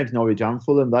both games, Norwich and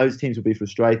Fulham, those teams will be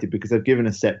frustrated because they've given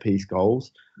us set-piece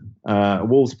goals.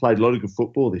 Wolves played a lot of good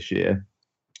football this year.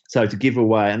 So to give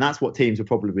away, and that's what teams are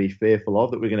probably fearful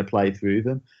of, that we're going to play through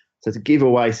them. So to give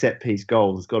away set-piece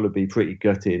goals has got to be pretty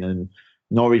gutting. And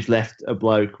Norwich left a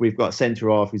bloke. We've got a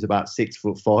centre-half who's about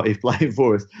 6'5" playing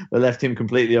for us. They left him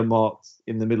completely unmarked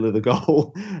in the middle of the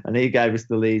goal, and he gave us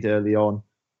the lead early on.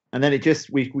 And then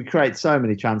we create so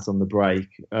many chances on the break.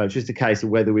 Just a case of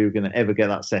whether we were going to ever get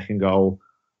that second goal,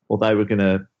 or they were going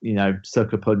to,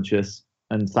 sucker punch us.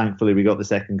 And thankfully, we got the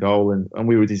second goal, and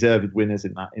we were deserved winners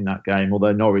in that game.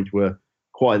 Although Norwich were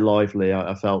quite lively,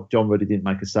 I felt John Ruddy didn't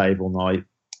make a save all night.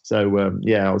 So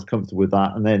I was comfortable with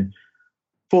that. And then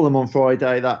Fulham on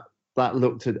Friday, that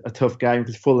looked a tough game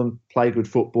because Fulham play good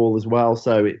football as well.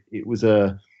 So it was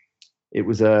a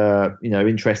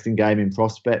interesting game in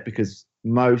prospect, because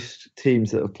most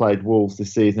teams that have played Wolves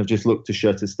this season have just looked to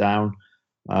shut us down,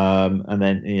 and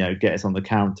then get us on the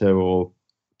counter or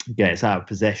get us out of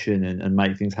possession and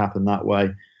make things happen that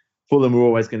way. Fulham were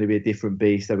always going to be a different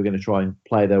beast. They were going to try and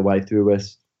play their way through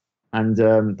us. And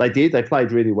they did. They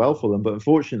played really well for them. But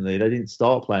unfortunately, they didn't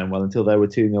start playing well until they were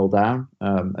 2-0 down.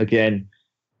 Again,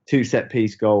 2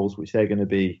 set-piece goals, which they're going to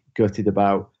be gutted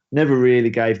about. Never really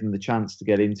gave them the chance to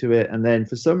get into it. And then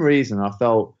for some reason, I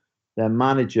felt their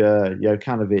manager,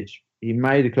 Jokanovic, he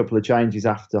made a couple of changes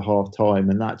after half-time,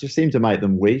 and that just seemed to make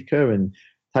them weaker and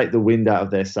take the wind out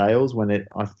of their sails when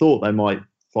I thought they might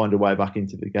find a way back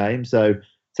into the game. So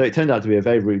it turned out to be a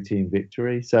very routine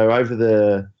victory. So over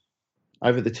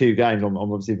the 2 games, I'm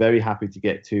obviously very happy to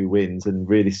get 2 wins and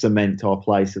really cement our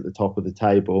place at the top of the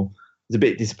table. It's a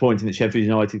bit disappointing that Sheffield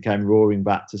United came roaring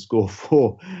back to score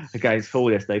 4 against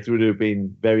Hull yesterday, because we would have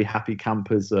been very happy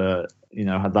campers, had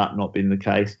that not been the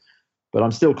case. But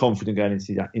I'm still confident going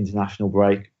into that international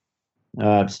break.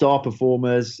 Star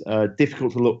performers,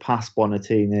 difficult to look past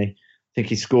Bonatini. I think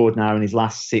he scored now in his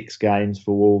last 6 games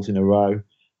for Wolves in a row.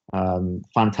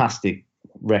 Fantastic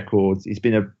records. He's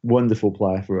been a wonderful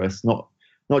player for us. Not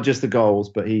just the goals,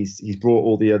 but he's brought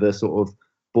all the other sort of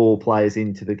ball players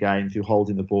into the game through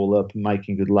holding the ball up and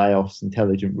making good layoffs,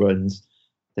 intelligent runs.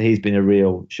 So he's been a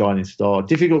real shining star.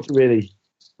 Difficult to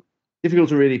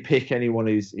really pick anyone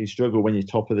who's struggled when you're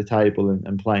top of the table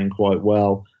and playing quite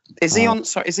well. Is he on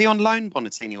loan,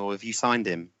 Bonatini, or have you signed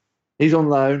him? He's on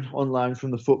loan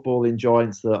from the footballing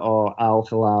giants that are Al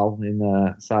Hilal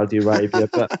in Saudi Arabia.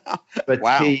 But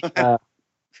wow.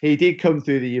 He did come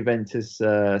through the Juventus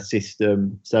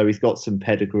system, so he's got some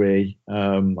pedigree.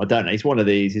 I don't know. He's one of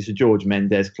these. He's a George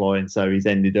Mendes client, so he's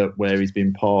ended up where he's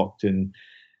been parked, and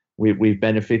we've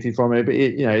benefited from it. But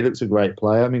he looks a great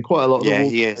player. I mean, quite a lot. Yeah,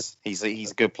 he is. He's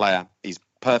a good player. He's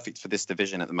perfect for this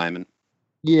division at the moment.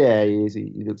 Yeah, he is.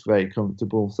 He looks very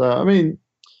comfortable. So I mean,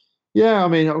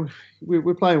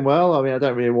 we're playing well. I mean, I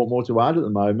don't really want more to add at the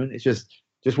moment. It's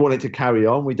just want it to carry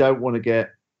on. We don't want to get,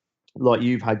 like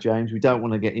you've had, James, we don't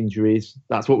want to get injuries.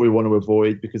 That's what we want to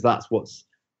avoid, because that's what's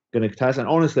going to contest. And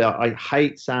honestly, I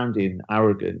hate sounding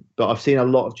arrogant, but I've seen a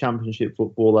lot of Championship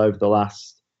football over the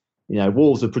last,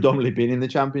 Wolves have predominantly been in the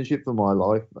Championship for my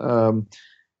life.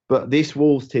 But this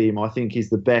Wolves team, I think, is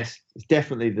the best. It's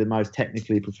definitely the most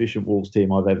technically proficient Wolves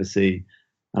team I've ever seen.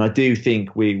 And I do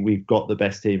think we've got the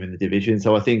best team in the division.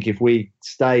 So I think if we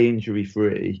stay injury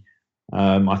free,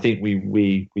 I think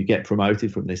we get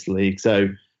promoted from this league. So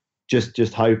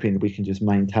just hoping we can just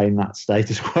maintain that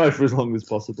status quo for as long as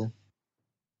possible.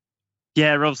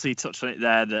 Yeah, obviously you touched on it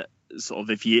there that sort of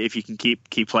if you can keep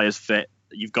key players fit,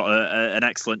 you've got an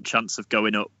excellent chance of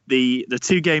going up. The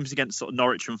two games against sort of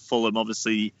Norwich and Fulham,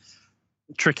 obviously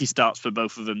tricky starts for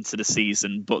both of them to the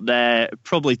season, but they're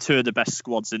probably two of the best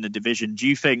squads in the division. Do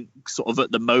you think sort of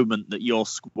at the moment that your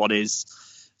squad is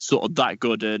sort of that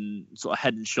good and sort of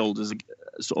head and shoulders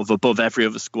sort of above every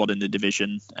other squad in the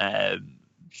division?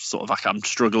 Sort of like I'm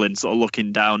struggling sort of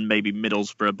looking down maybe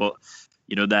Middlesbrough, but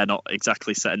they're not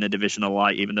exactly setting the division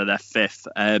alight, even though they're fifth.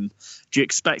 Do you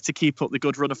expect to keep up the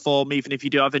good run of form, even if you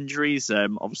do have injuries?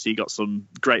 Obviously, you got some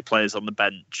great players on the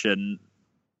bench, and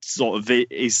sort of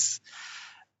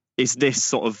is this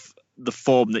sort of the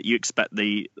form that you expect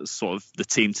the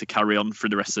team to carry on through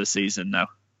the rest of the season now?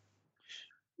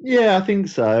 Yeah, I think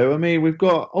so. I mean, we've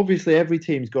got obviously every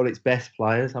team's got its best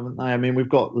players, haven't they? I mean, you've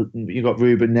got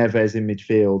Ruben Neves in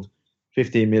midfield.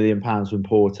 £15 million from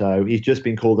Porto. He's just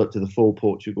been called up to the full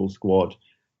Portugal squad.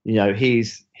 He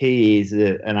is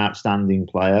an outstanding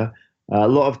player. A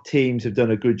lot of teams have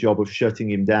done a good job of shutting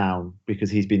him down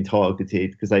because he's been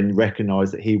targeted, because they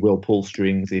recognise that he will pull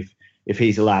strings if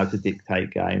he's allowed to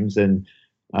dictate games. And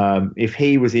if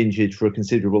he was injured for a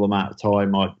considerable amount of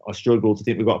time, I struggle to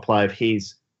think we've got a player of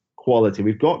his quality.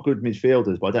 We've got good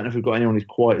midfielders, but I don't know if we've got anyone who's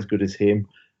quite as good as him.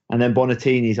 And then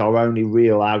Bonatini's our only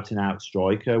real out-and-out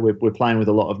striker. We're playing with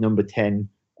a lot of number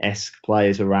 10-esque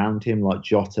players around him, like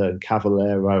Jota and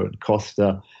Cavallero and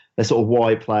Costa. They're sort of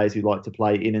wide players who like to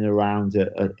play in and around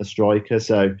a striker.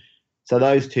 So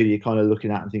those two you're kind of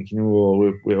looking at and thinking,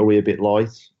 are we a bit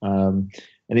light? And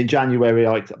in January,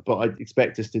 I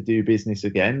expect us to do business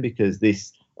again, because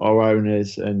our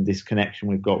owners and this connection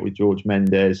we've got with George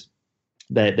Mendes,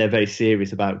 they're very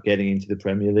serious about getting into the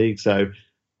Premier League. So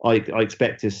I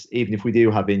expect us, even if we do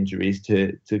have injuries,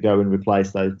 to go and replace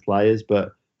those players.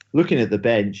 But looking at the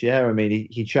bench, yeah, I mean,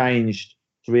 he changed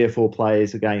 3 or 4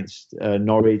 players against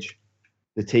Norwich.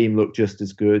 The team looked just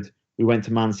as good. We went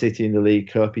to Man City in the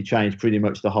League Cup. He changed pretty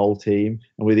much the whole team.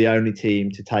 And we're the only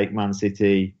team to take Man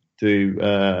City through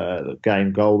the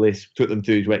game goalless, took them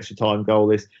through to extra time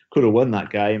goalless. Could have won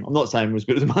that game. I'm not saying we're as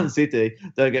good as Man City,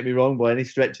 don't get me wrong, by any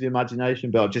stretch of the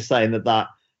imagination, but I'm just saying that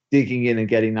digging in and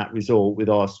getting that result with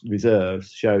our reserves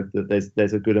showed that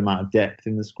there's a good amount of depth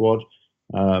in the squad.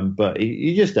 But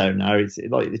you just don't know. It's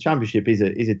like the Championship is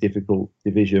a difficult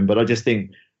division, but I just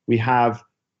think we have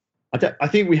got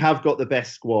the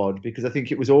best squad, because I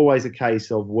think it was always a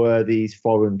case of, were these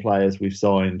foreign players we've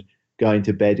signed going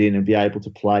to bed in and be able to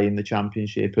play in the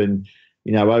Championship? And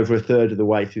over a third of the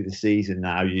way through the season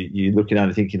now, you're looking at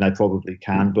it thinking they probably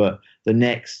can. But the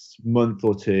next month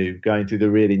or two, going through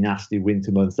the really nasty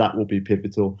winter months, that will be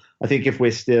pivotal. I think if we're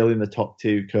still in the top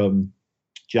 2 come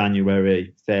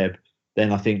January, Feb,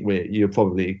 then I think you're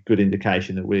probably a good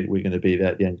indication that we're going to be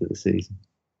there at the end of the season.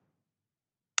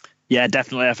 Yeah,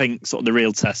 definitely. I think sort of the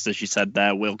real test, as you said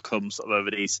there, will come sort of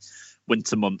over these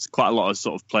winter months. Quite a lot of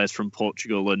sort of players from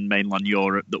Portugal and mainland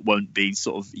Europe that won't be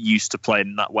sort of used to playing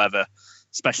in that weather,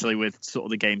 especially with sort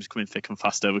of the games coming thick and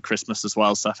fast over Christmas as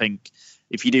well. So I think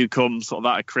if you do come sort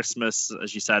of out of Christmas,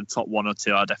 as you said, top 1 or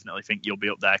 2, I definitely think you'll be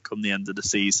up there come the end of the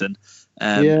season.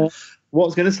 Yeah. What I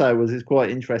was going to say was, it's quite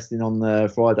interesting on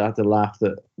Friday. I had to laugh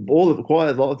that quite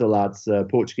a lot of the lads,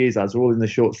 Portuguese lads, are all in the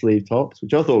short sleeve tops,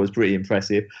 which I thought was pretty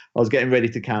impressive. I was getting ready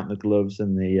to count the gloves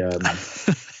and the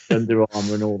Under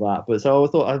Armour and all that, but so I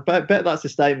thought, I bet that's a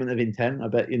statement of intent. I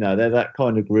bet they're that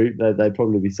kind of group. They'd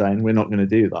probably be saying, we're not going to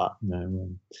do that.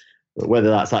 But whether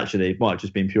that's actually, it might have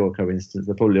just been pure coincidence.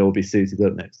 They'll probably all be suited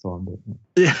up next time. But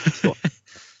yeah.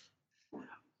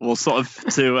 Well, sort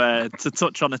of to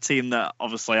touch on a team that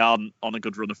obviously aren't on a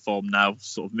good run of form now,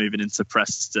 sort of moving into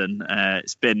Preston.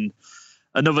 It's been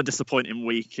another disappointing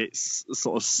week. It's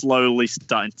sort of slowly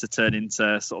starting to turn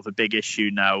into sort of a big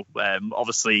issue now.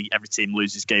 Obviously, every team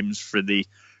loses games for the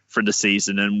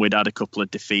season, and we'd had a couple of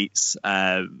defeats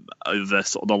over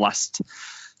sort of the last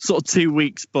sort of 2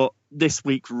 weeks, but this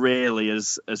week really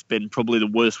has been probably the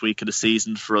worst week of the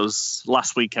season for us.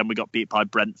 Last weekend we got beat by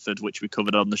Brentford, which we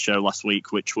covered on the show last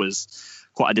week, which was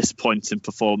quite a disappointing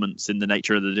performance in the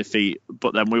nature of the defeat.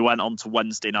 But then we went on to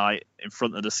Wednesday night in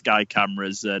front of the Sky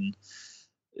cameras, and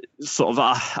sort of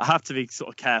I have to be sort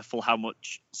of careful how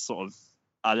much sort of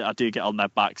I do get on their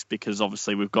backs because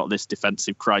obviously we've got this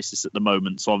defensive crisis at the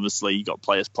moment. So obviously you've got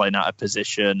players playing out of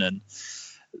position and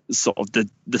sort of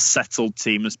the settled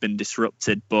team has been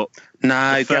disrupted. But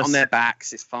get on their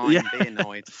backs. It's fine. Yeah. Be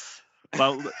annoyed.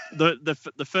 Well,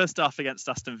 the first half against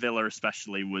Aston Villa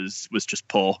especially was just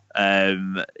poor.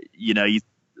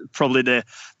 Probably the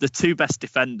two best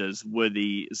defenders were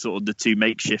the two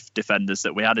makeshift defenders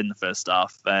that we had in the first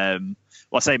half.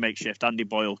 I say makeshift. Andy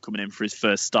Boyle coming in for his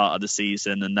first start of the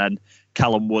season, and then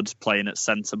Callum Wood playing at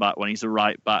centre back when he's a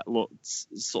right back looked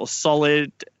sort of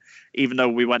solid. Even though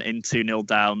we went in 2-0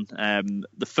 down,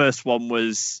 the first one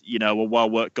was a well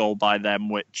worked goal by them,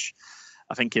 which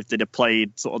I think if they'd have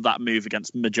played sort of that move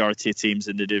against majority of teams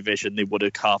in the division, they would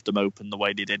have carved them open the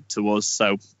way they did to us.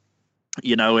 So,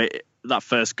 that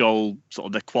first goal, sort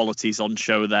of the quality's on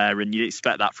show there, and you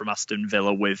expect that from Aston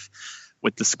Villa with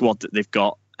the squad that they've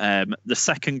got. The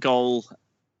second goal,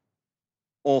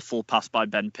 awful pass by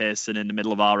Ben Pearson in the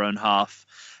middle of our own half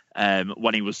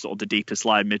when he was sort of the deepest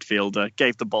line midfielder,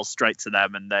 gave the ball straight to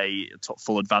them and they took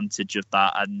full advantage of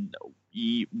that. And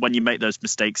when you make those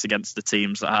mistakes against the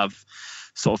teams that have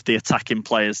sort of the attacking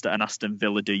players that an Aston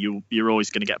Villa do, you're always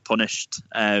going to get punished.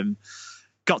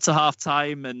 Got to half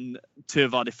time and two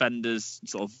of our defenders,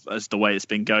 sort of as the way it's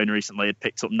been going recently, had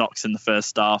picked up knocks in the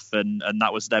first half and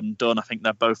that was them done. I think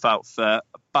they're both out for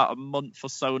about a month or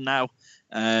so now.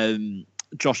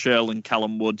 Josh Earl and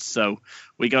Callum Wood. So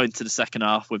we go into the second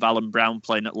half with Alan Brown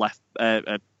playing at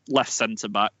left centre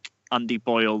back, Andy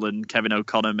Boyle and Kevin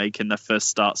O'Connor making their first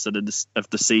starts of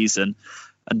the season,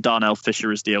 and Darnell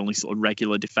Fisher is the only sort of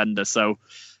regular defender. So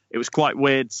it was quite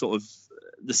weird. Sort of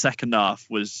the second half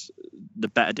was the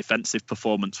better defensive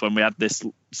performance when we had this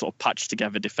sort of patched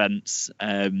together defence.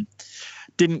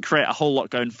 Didn't create a whole lot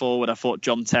going forward. I thought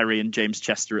John Terry and James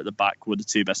Chester at the back were the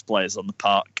two best players on the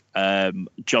park.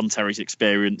 John Terry's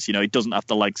experience, he doesn't have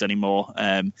the legs anymore,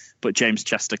 but James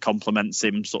Chester complements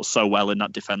him sort of so well in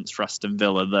that defence for Aston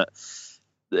Villa that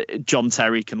John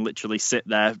Terry can literally sit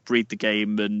there, read the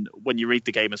game, and when you read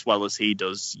the game as well as he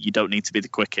does, you don't need to be the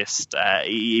quickest.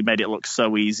 He made it look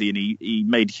so easy, and he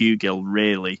made Hugill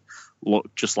really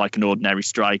look just like an ordinary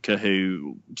striker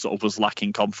who sort of was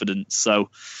lacking confidence. So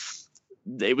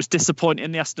it was disappointing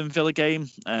in the Aston Villa game,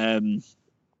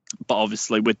 but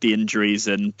obviously with the injuries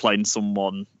and playing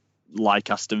someone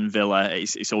like Aston Villa,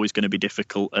 it's always going to be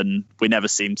difficult, and we never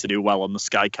seem to do well on the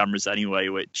Sky cameras anyway,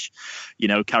 which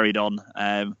carried on.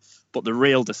 But the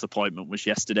real disappointment was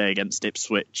yesterday against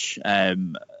Ipswich.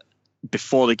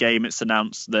 Before the game, it's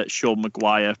announced that Sean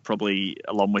Maguire, probably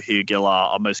along with Hugill,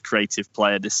 our most creative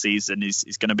player this season,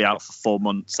 is going to be out for 4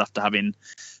 months after having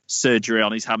surgery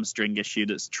on his hamstring issue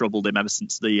that's troubled him ever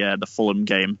since the Fulham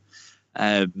game.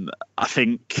 I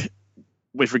think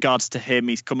with regards to him,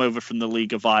 he's come over from the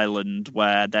League of Ireland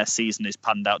where their season is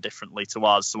panned out differently to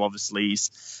ours. So obviously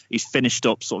he's finished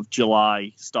up sort of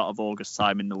July, start of August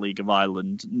time in the League of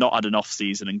Ireland, not had an off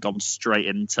season and gone straight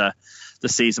into the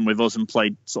season with us and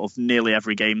played sort of nearly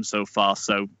every game so far.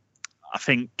 So I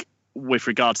think with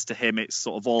regards to him, it's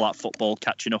sort of all that football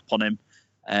catching up on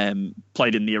him.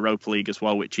 Played in the Europa League as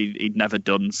well, which he'd never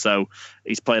done. So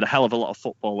he's played a hell of a lot of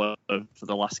football for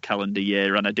the last calendar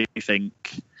year. And I do think,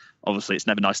 obviously, it's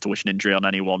never nice to wish an injury on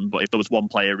anyone, but if there was one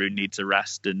player who needs a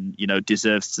rest and,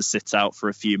 deserves to sit out for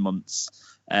a few months,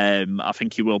 I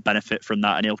think he will benefit from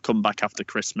that, and he'll come back after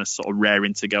Christmas sort of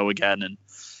raring to go again and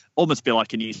almost be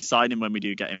like a new signing when we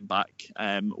do get him back.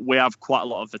 We have quite a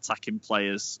lot of attacking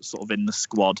players sort of in the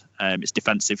squad. It's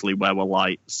defensively where we're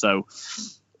light. So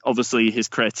obviously his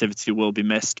creativity will be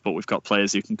missed, but we've got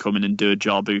players who can come in and do a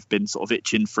job who've been sort of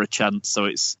itching for a chance. So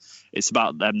it's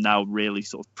about them now really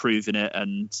sort of proving it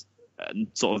and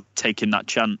sort of taking that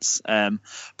chance.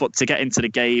 But to get into the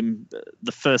game,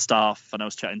 the first half, and I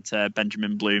was chatting to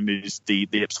Benjamin Bloom, who's the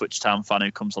Ipswich Town fan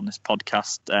who comes on this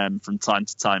podcast from time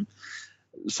to time.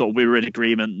 So we were in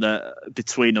agreement that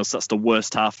between us, that's the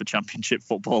worst half of Championship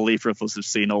football either of us have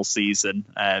seen all season.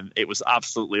 It was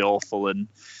absolutely awful, and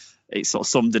it sort of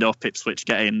summed it up. Ipswich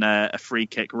getting a free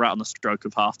kick right on the stroke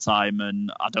of half time,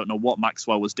 and I don't know what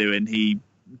Maxwell was doing. He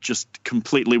just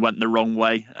completely went the wrong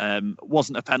way.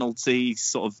 Wasn't a penalty,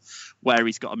 sort of where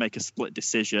he's got to make a split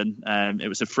decision. It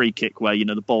was a free kick where,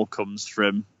 the ball comes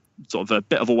from sort of a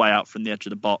bit of a way out from the edge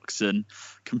of the box and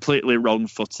completely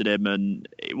wrong-footed him, and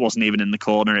it wasn't even in the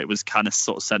corner. It was kind of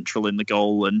sort of central in the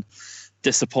goal, and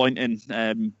disappointing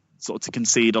sort of to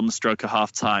concede on the stroke of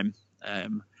half-time.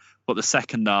 But the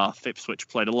second half, Ipswich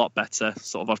played a lot better.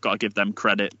 Sort of, I've got to give them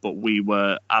credit, but we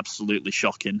were absolutely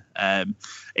shocking.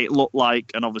 It looked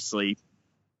like, and obviously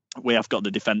we have got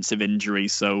the defensive injury,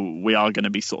 so we are going to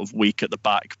be sort of weak at the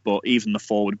back. But even the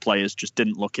forward players just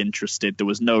didn't look interested. There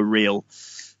was no real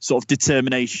sort of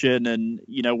determination. And,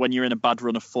 you know, when you're in a bad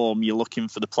run of form, you're looking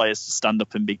for the players to stand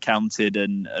up and be counted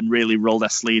and really roll their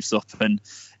sleeves up. And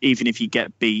even if you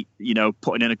get beat, you know,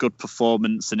 putting in a good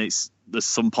performance, and there's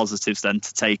some positives then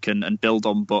to take and build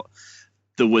on. But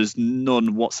there was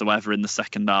none whatsoever in the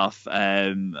second half.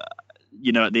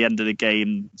 You know, at the end of the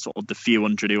game, sort of the few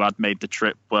hundred who had made the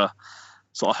trip were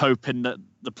sort of hoping that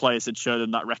the players had shown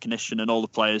them that recognition, and all the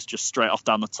players just straight off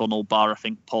down the tunnel, bar I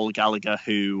think Paul Gallagher,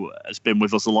 who has been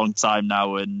with us a long time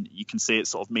now, and you can see it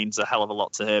sort of means a hell of a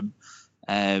lot to him.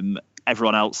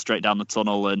 Everyone else straight down the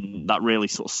tunnel, and that really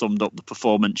sort of summed up the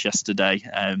performance yesterday.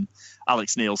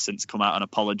 Alex Neil's since come out and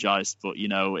apologised, but, you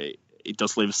know, it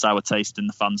does leave a sour taste in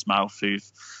the fans' mouth who've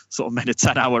sort of made a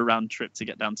 10-hour round trip to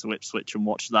get down to Ipswich and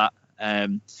watch that.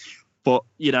 But,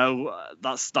 you know,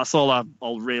 that's all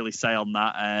I'll really say on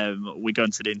that. We go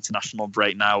into the international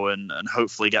break now and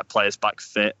hopefully get players back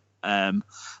fit. The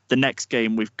next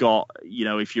game we've got, you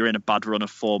know, if you're in a bad run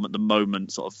of form at the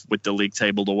moment, sort of with the league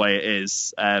table the way it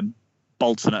is,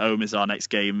 Bolton at home is our next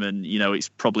game. And, you know, it's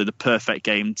probably the perfect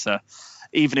game to,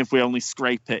 even if we only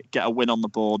scrape it, get a win on the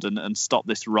board and stop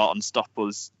this rot and stop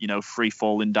us, you know, free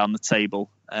falling down the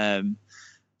table.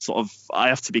 Sort of, I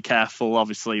have to be careful,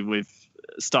 obviously, with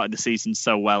starting the season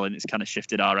so well, and it's kind of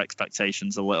shifted our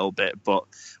expectations a little bit. But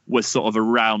we're sort of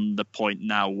around the point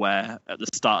now where at the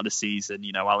start of the season,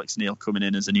 you know, Alex Neil coming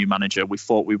in as a new manager, we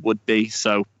thought we would be.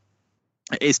 So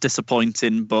it is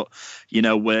disappointing, but, you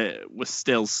know, we're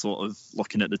still sort of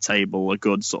looking at the table a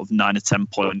good sort of 9 or 10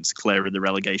 points clear of the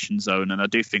relegation zone. And I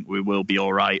do think we will be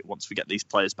all right once we get these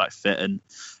players back fit and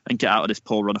get out of this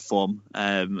poor run of form.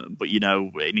 But, you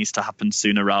know, it needs to happen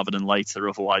sooner rather than later.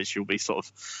 Otherwise, you'll be sort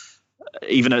of,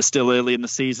 even though it's still early in the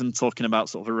season, talking about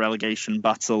sort of a relegation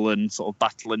battle and sort of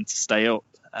battling to stay up.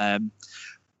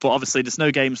 But obviously there's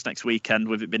no games next weekend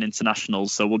with it being international,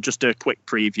 so we'll just do a quick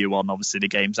preview on obviously the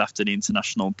games after the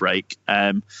international break.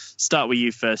 Start with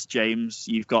you first, James.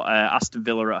 You've got Aston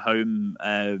Villa at home.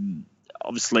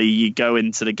 Obviously you go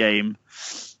into the game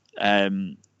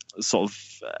sort of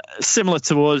similar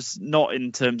to us, not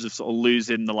in terms of sort of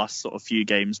losing the last sort of few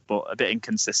games, but a bit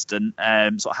inconsistent.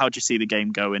 So how do you see the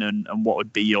game going, and what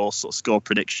would be your sort of score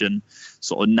prediction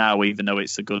sort of now, even though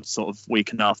it's a good sort of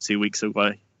week and a half, 2 weeks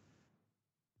away?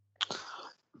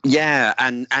 Yeah,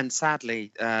 and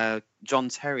sadly, John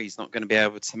Terry's not going to be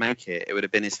able to make it. It would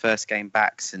have been his first game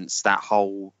back since that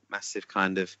whole massive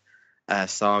kind of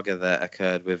saga that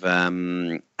occurred with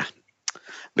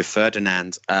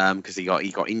Ferdinand, because he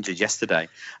got injured yesterday.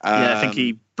 Yeah, I think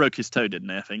he broke his toe, didn't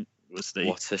he? I think was the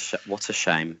what a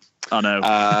shame. I know.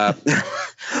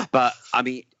 But I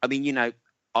mean, you know,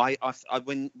 I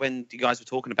when you guys were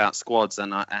talking about squads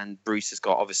and Bruce has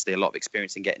got obviously a lot of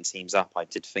experience in getting teams up, I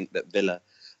did think that Villa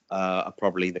are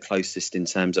probably the closest in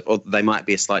terms of, or they might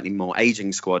be a slightly more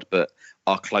aging squad, but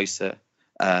are closer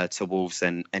to Wolves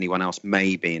than anyone else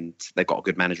maybe, and they've got a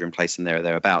good manager in place and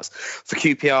thereabouts. For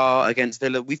QPR against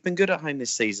Villa, we've been good at home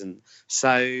this season,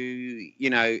 so you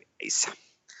know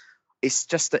it's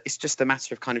just a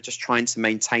matter of kind of just trying to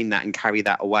maintain that and carry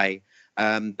that away.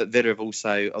 But Villa have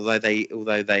also, although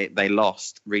they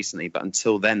lost recently, but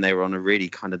until then they were on a really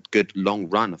kind of good long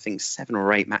run. I think 7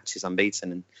 or 8 matches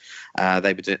unbeaten, and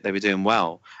they were doing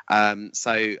well.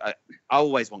 So I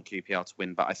always want QPR to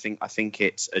win, but I think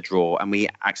it's a draw, and we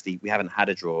haven't had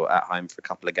a draw at home for a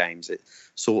couple of games. It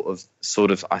sort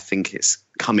of I think it's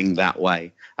coming that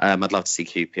way. I'd love to see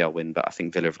QPR win, but I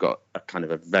think Villa have got a kind of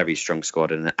a very strong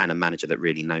squad and a manager that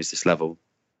really knows this level.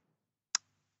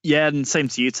 Yeah, and same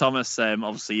to you, Thomas.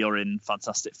 Obviously, you're in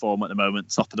fantastic form at the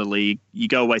moment, top of the league. You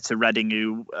go away to Reading,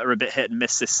 who are a bit hit and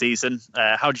miss this season.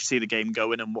 How do you see the game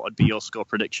going, and what would be your score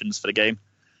predictions for the game?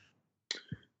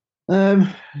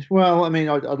 Well, I mean,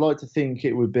 I'd like to think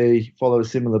it would follow a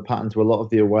similar pattern to a lot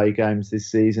of the away games this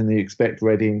season. You expect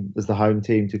Reading as the home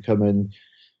team to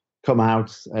come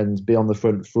out and be on the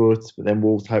front foot, but then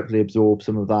Wolves hopefully absorb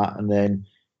some of that and then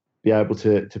be able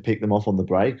to pick them off on the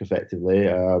break effectively.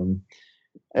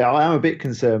 I am a bit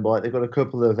concerned by it. They've got a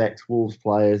couple of ex-Wolves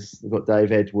players. They've got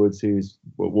Dave Edwards, who's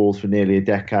at Wolves for nearly a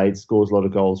decade, scores a lot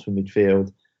of goals from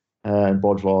midfield, and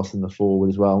Bodvarsson, the forward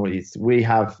as well. We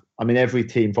have, I mean, every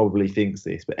team probably thinks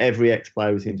this, but every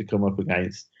ex-player we seem to come up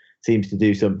against seems to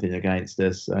do something against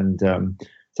us. And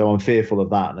so I'm fearful of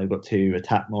that. And they've got 2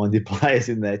 attack-minded players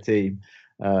in their team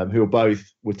who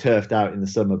were turfed out in the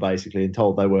summer, basically, and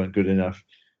told they weren't good enough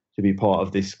to be part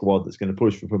of this squad that's going to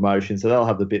push for promotion. So they'll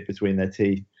have the bit between their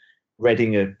teeth.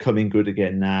 Reading are coming good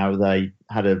again now. They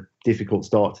had a difficult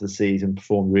start to the season,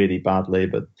 performed really badly,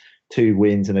 but 2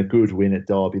 wins and a good win at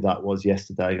Derby that was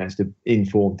yesterday against an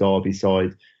informed Derby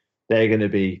side. They're going to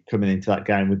be coming into that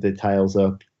game with their tails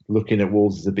up, looking at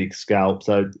Wolves as a big scalp.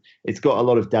 So it's got a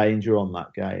lot of danger on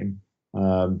that game.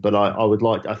 But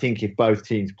I think if both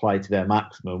teams play to their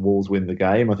maximum, Wolves win the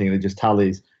game. I think it just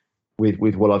tallies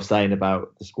with what I've saying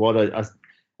about the squad.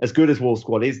 As good as Wolves'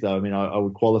 squad is, though, I mean, I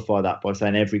would qualify that by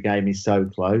saying every game is so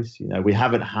close. You know, we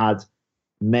haven't had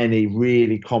many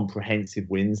really comprehensive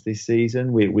wins this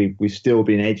season. We've still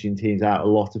been edging teams out a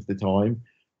lot of the time.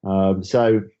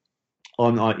 So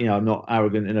I'm not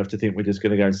arrogant enough to think we're just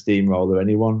going to go and steamroller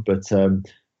anyone, but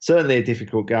certainly a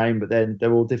difficult game. But then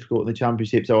they're all difficult in the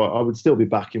Championship, so I would still be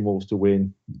backing Wolves to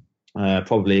win.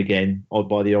 Probably again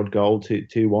by the odd goal,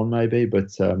 2-1 maybe.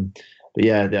 But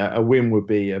yeah, a win would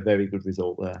be a very good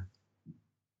result there.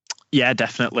 Yeah,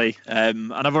 definitely.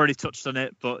 And I've already touched on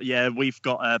it, but yeah, we've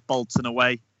got Bolton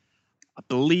away. I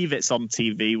believe it's on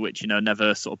TV, which,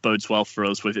 never sort of bodes well for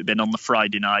us with it being on the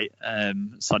Friday night.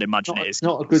 So I'd imagine it's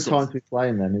not a good time to be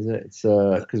playing them, is it? It's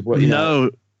because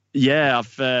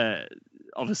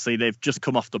obviously they've just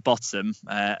come off the bottom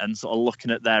and sort of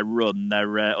looking at their run,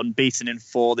 they're unbeaten in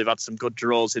 4. They've had some good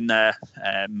draws in there,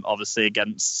 obviously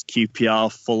against QPR,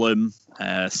 Fulham,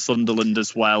 Sunderland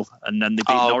as well, and then they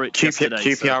beat Norwich yesterday.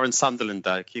 QPR and Sunderland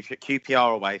though.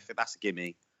 QPR away, that's a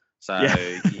gimme. So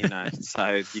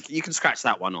so you can scratch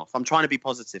that one off. I'm trying to be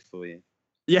positive for you.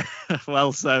 Yeah,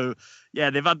 well, so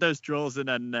yeah, they've had those draws and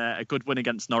then a good win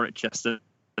against Norwich yesterday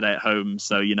at home,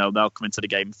 so they'll come into the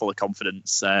game full of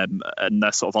confidence, and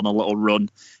they're sort of on a little run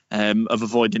of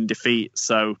avoiding defeat.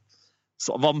 So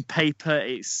sort of on paper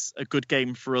it's a good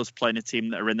game for us, playing a team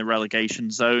that are in the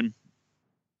relegation zone.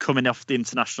 Coming off the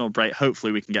international break,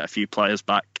 hopefully we can get a few players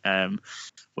back.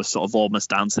 We're sort of almost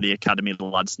down to the academy of the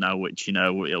lads now, which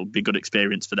it'll be good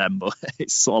experience for them, but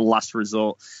it's sort of last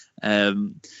resort.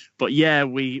 But yeah,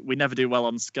 we never do well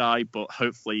on Sky, but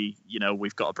hopefully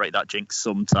we've got to break that jinx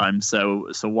sometime.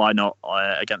 So why not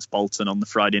against Bolton on the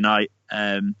Friday night?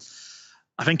 I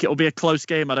think it'll be a close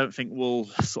game. I don't think we'll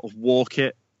sort of walk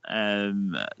it.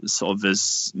 Sort of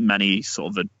as many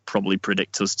sort of would probably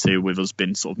predict us to, with us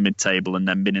being sort of mid-table and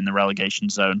then being in the relegation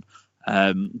zone.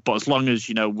 But as long as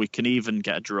we can even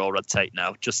get a draw, I'd take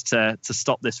now, just to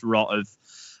stop this rot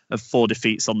of 4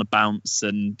 defeats on the bounce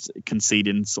and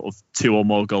conceding sort of 2 or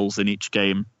more goals in each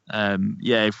game.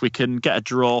 If we can get a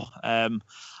draw,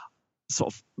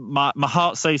 sort of my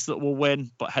heart says that we'll win,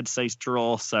 but head says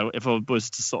draw. So if I was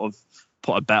to sort of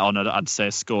put a bet on it, I'd say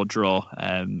a score draw.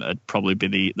 It'd probably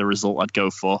be the result I'd go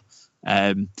for.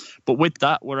 But with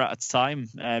that, we're out of time.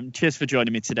 Cheers for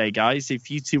joining me today, guys.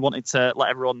 If you two wanted to let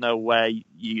everyone know where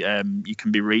you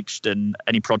can be reached and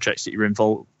any projects that you're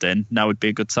involved in, now would be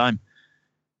a good time.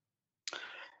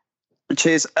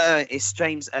 Cheers. It's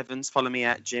James Evans. Follow me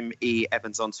at Jim E.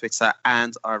 Evans on Twitter,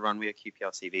 and I run We Are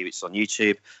QPR TV, which is on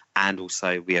YouTube, and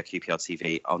also We Are QPR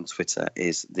TV on Twitter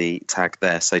is the tag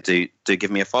there. So do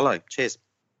give me a follow. Cheers.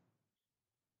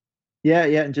 Yeah,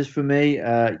 and just for me,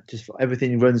 just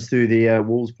everything runs through the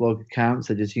Wolves blog account.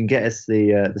 So just you can get us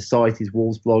the site is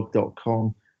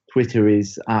wolvesblog.com, Twitter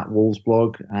is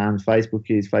 @wolvesblog, and Facebook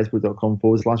is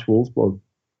facebook.com/wolvesblog.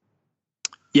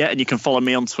 Yeah, and you can follow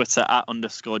me on Twitter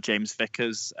 @_James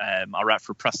Vickers. I write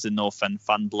for Preston North End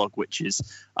fan blog, which is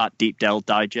 @Deepdale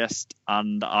Digest.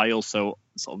 And I also,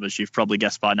 sort of as you've probably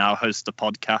guessed by now, host a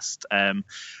podcast.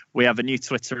 We have a new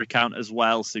Twitter account as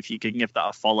well. So if you can give that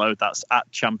a follow, that's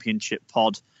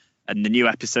 @ChampionshipPod. And the new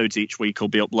episodes each week will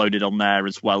be uploaded on there,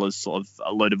 as well as sort of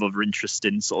a load of other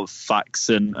interesting sort of facts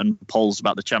and polls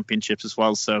about the Championship as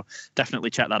well. So definitely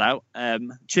check that out.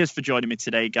 Cheers for joining me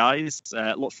today, guys.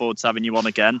 Look forward to having you on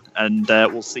again, and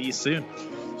we'll see you soon.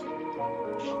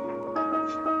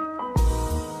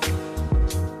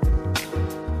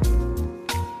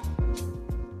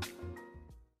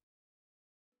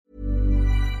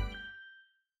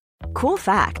 Cool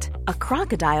fact, a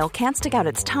crocodile can't stick out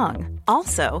its tongue.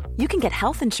 Also, you can get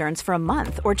health insurance for a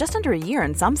month or just under a year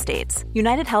in some states.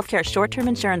 United Healthcare short-term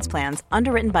insurance plans,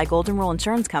 underwritten by Golden Rule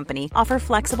Insurance Company, offer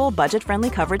flexible,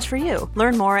 budget-friendly coverage for you.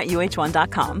 Learn more at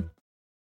UH1.com.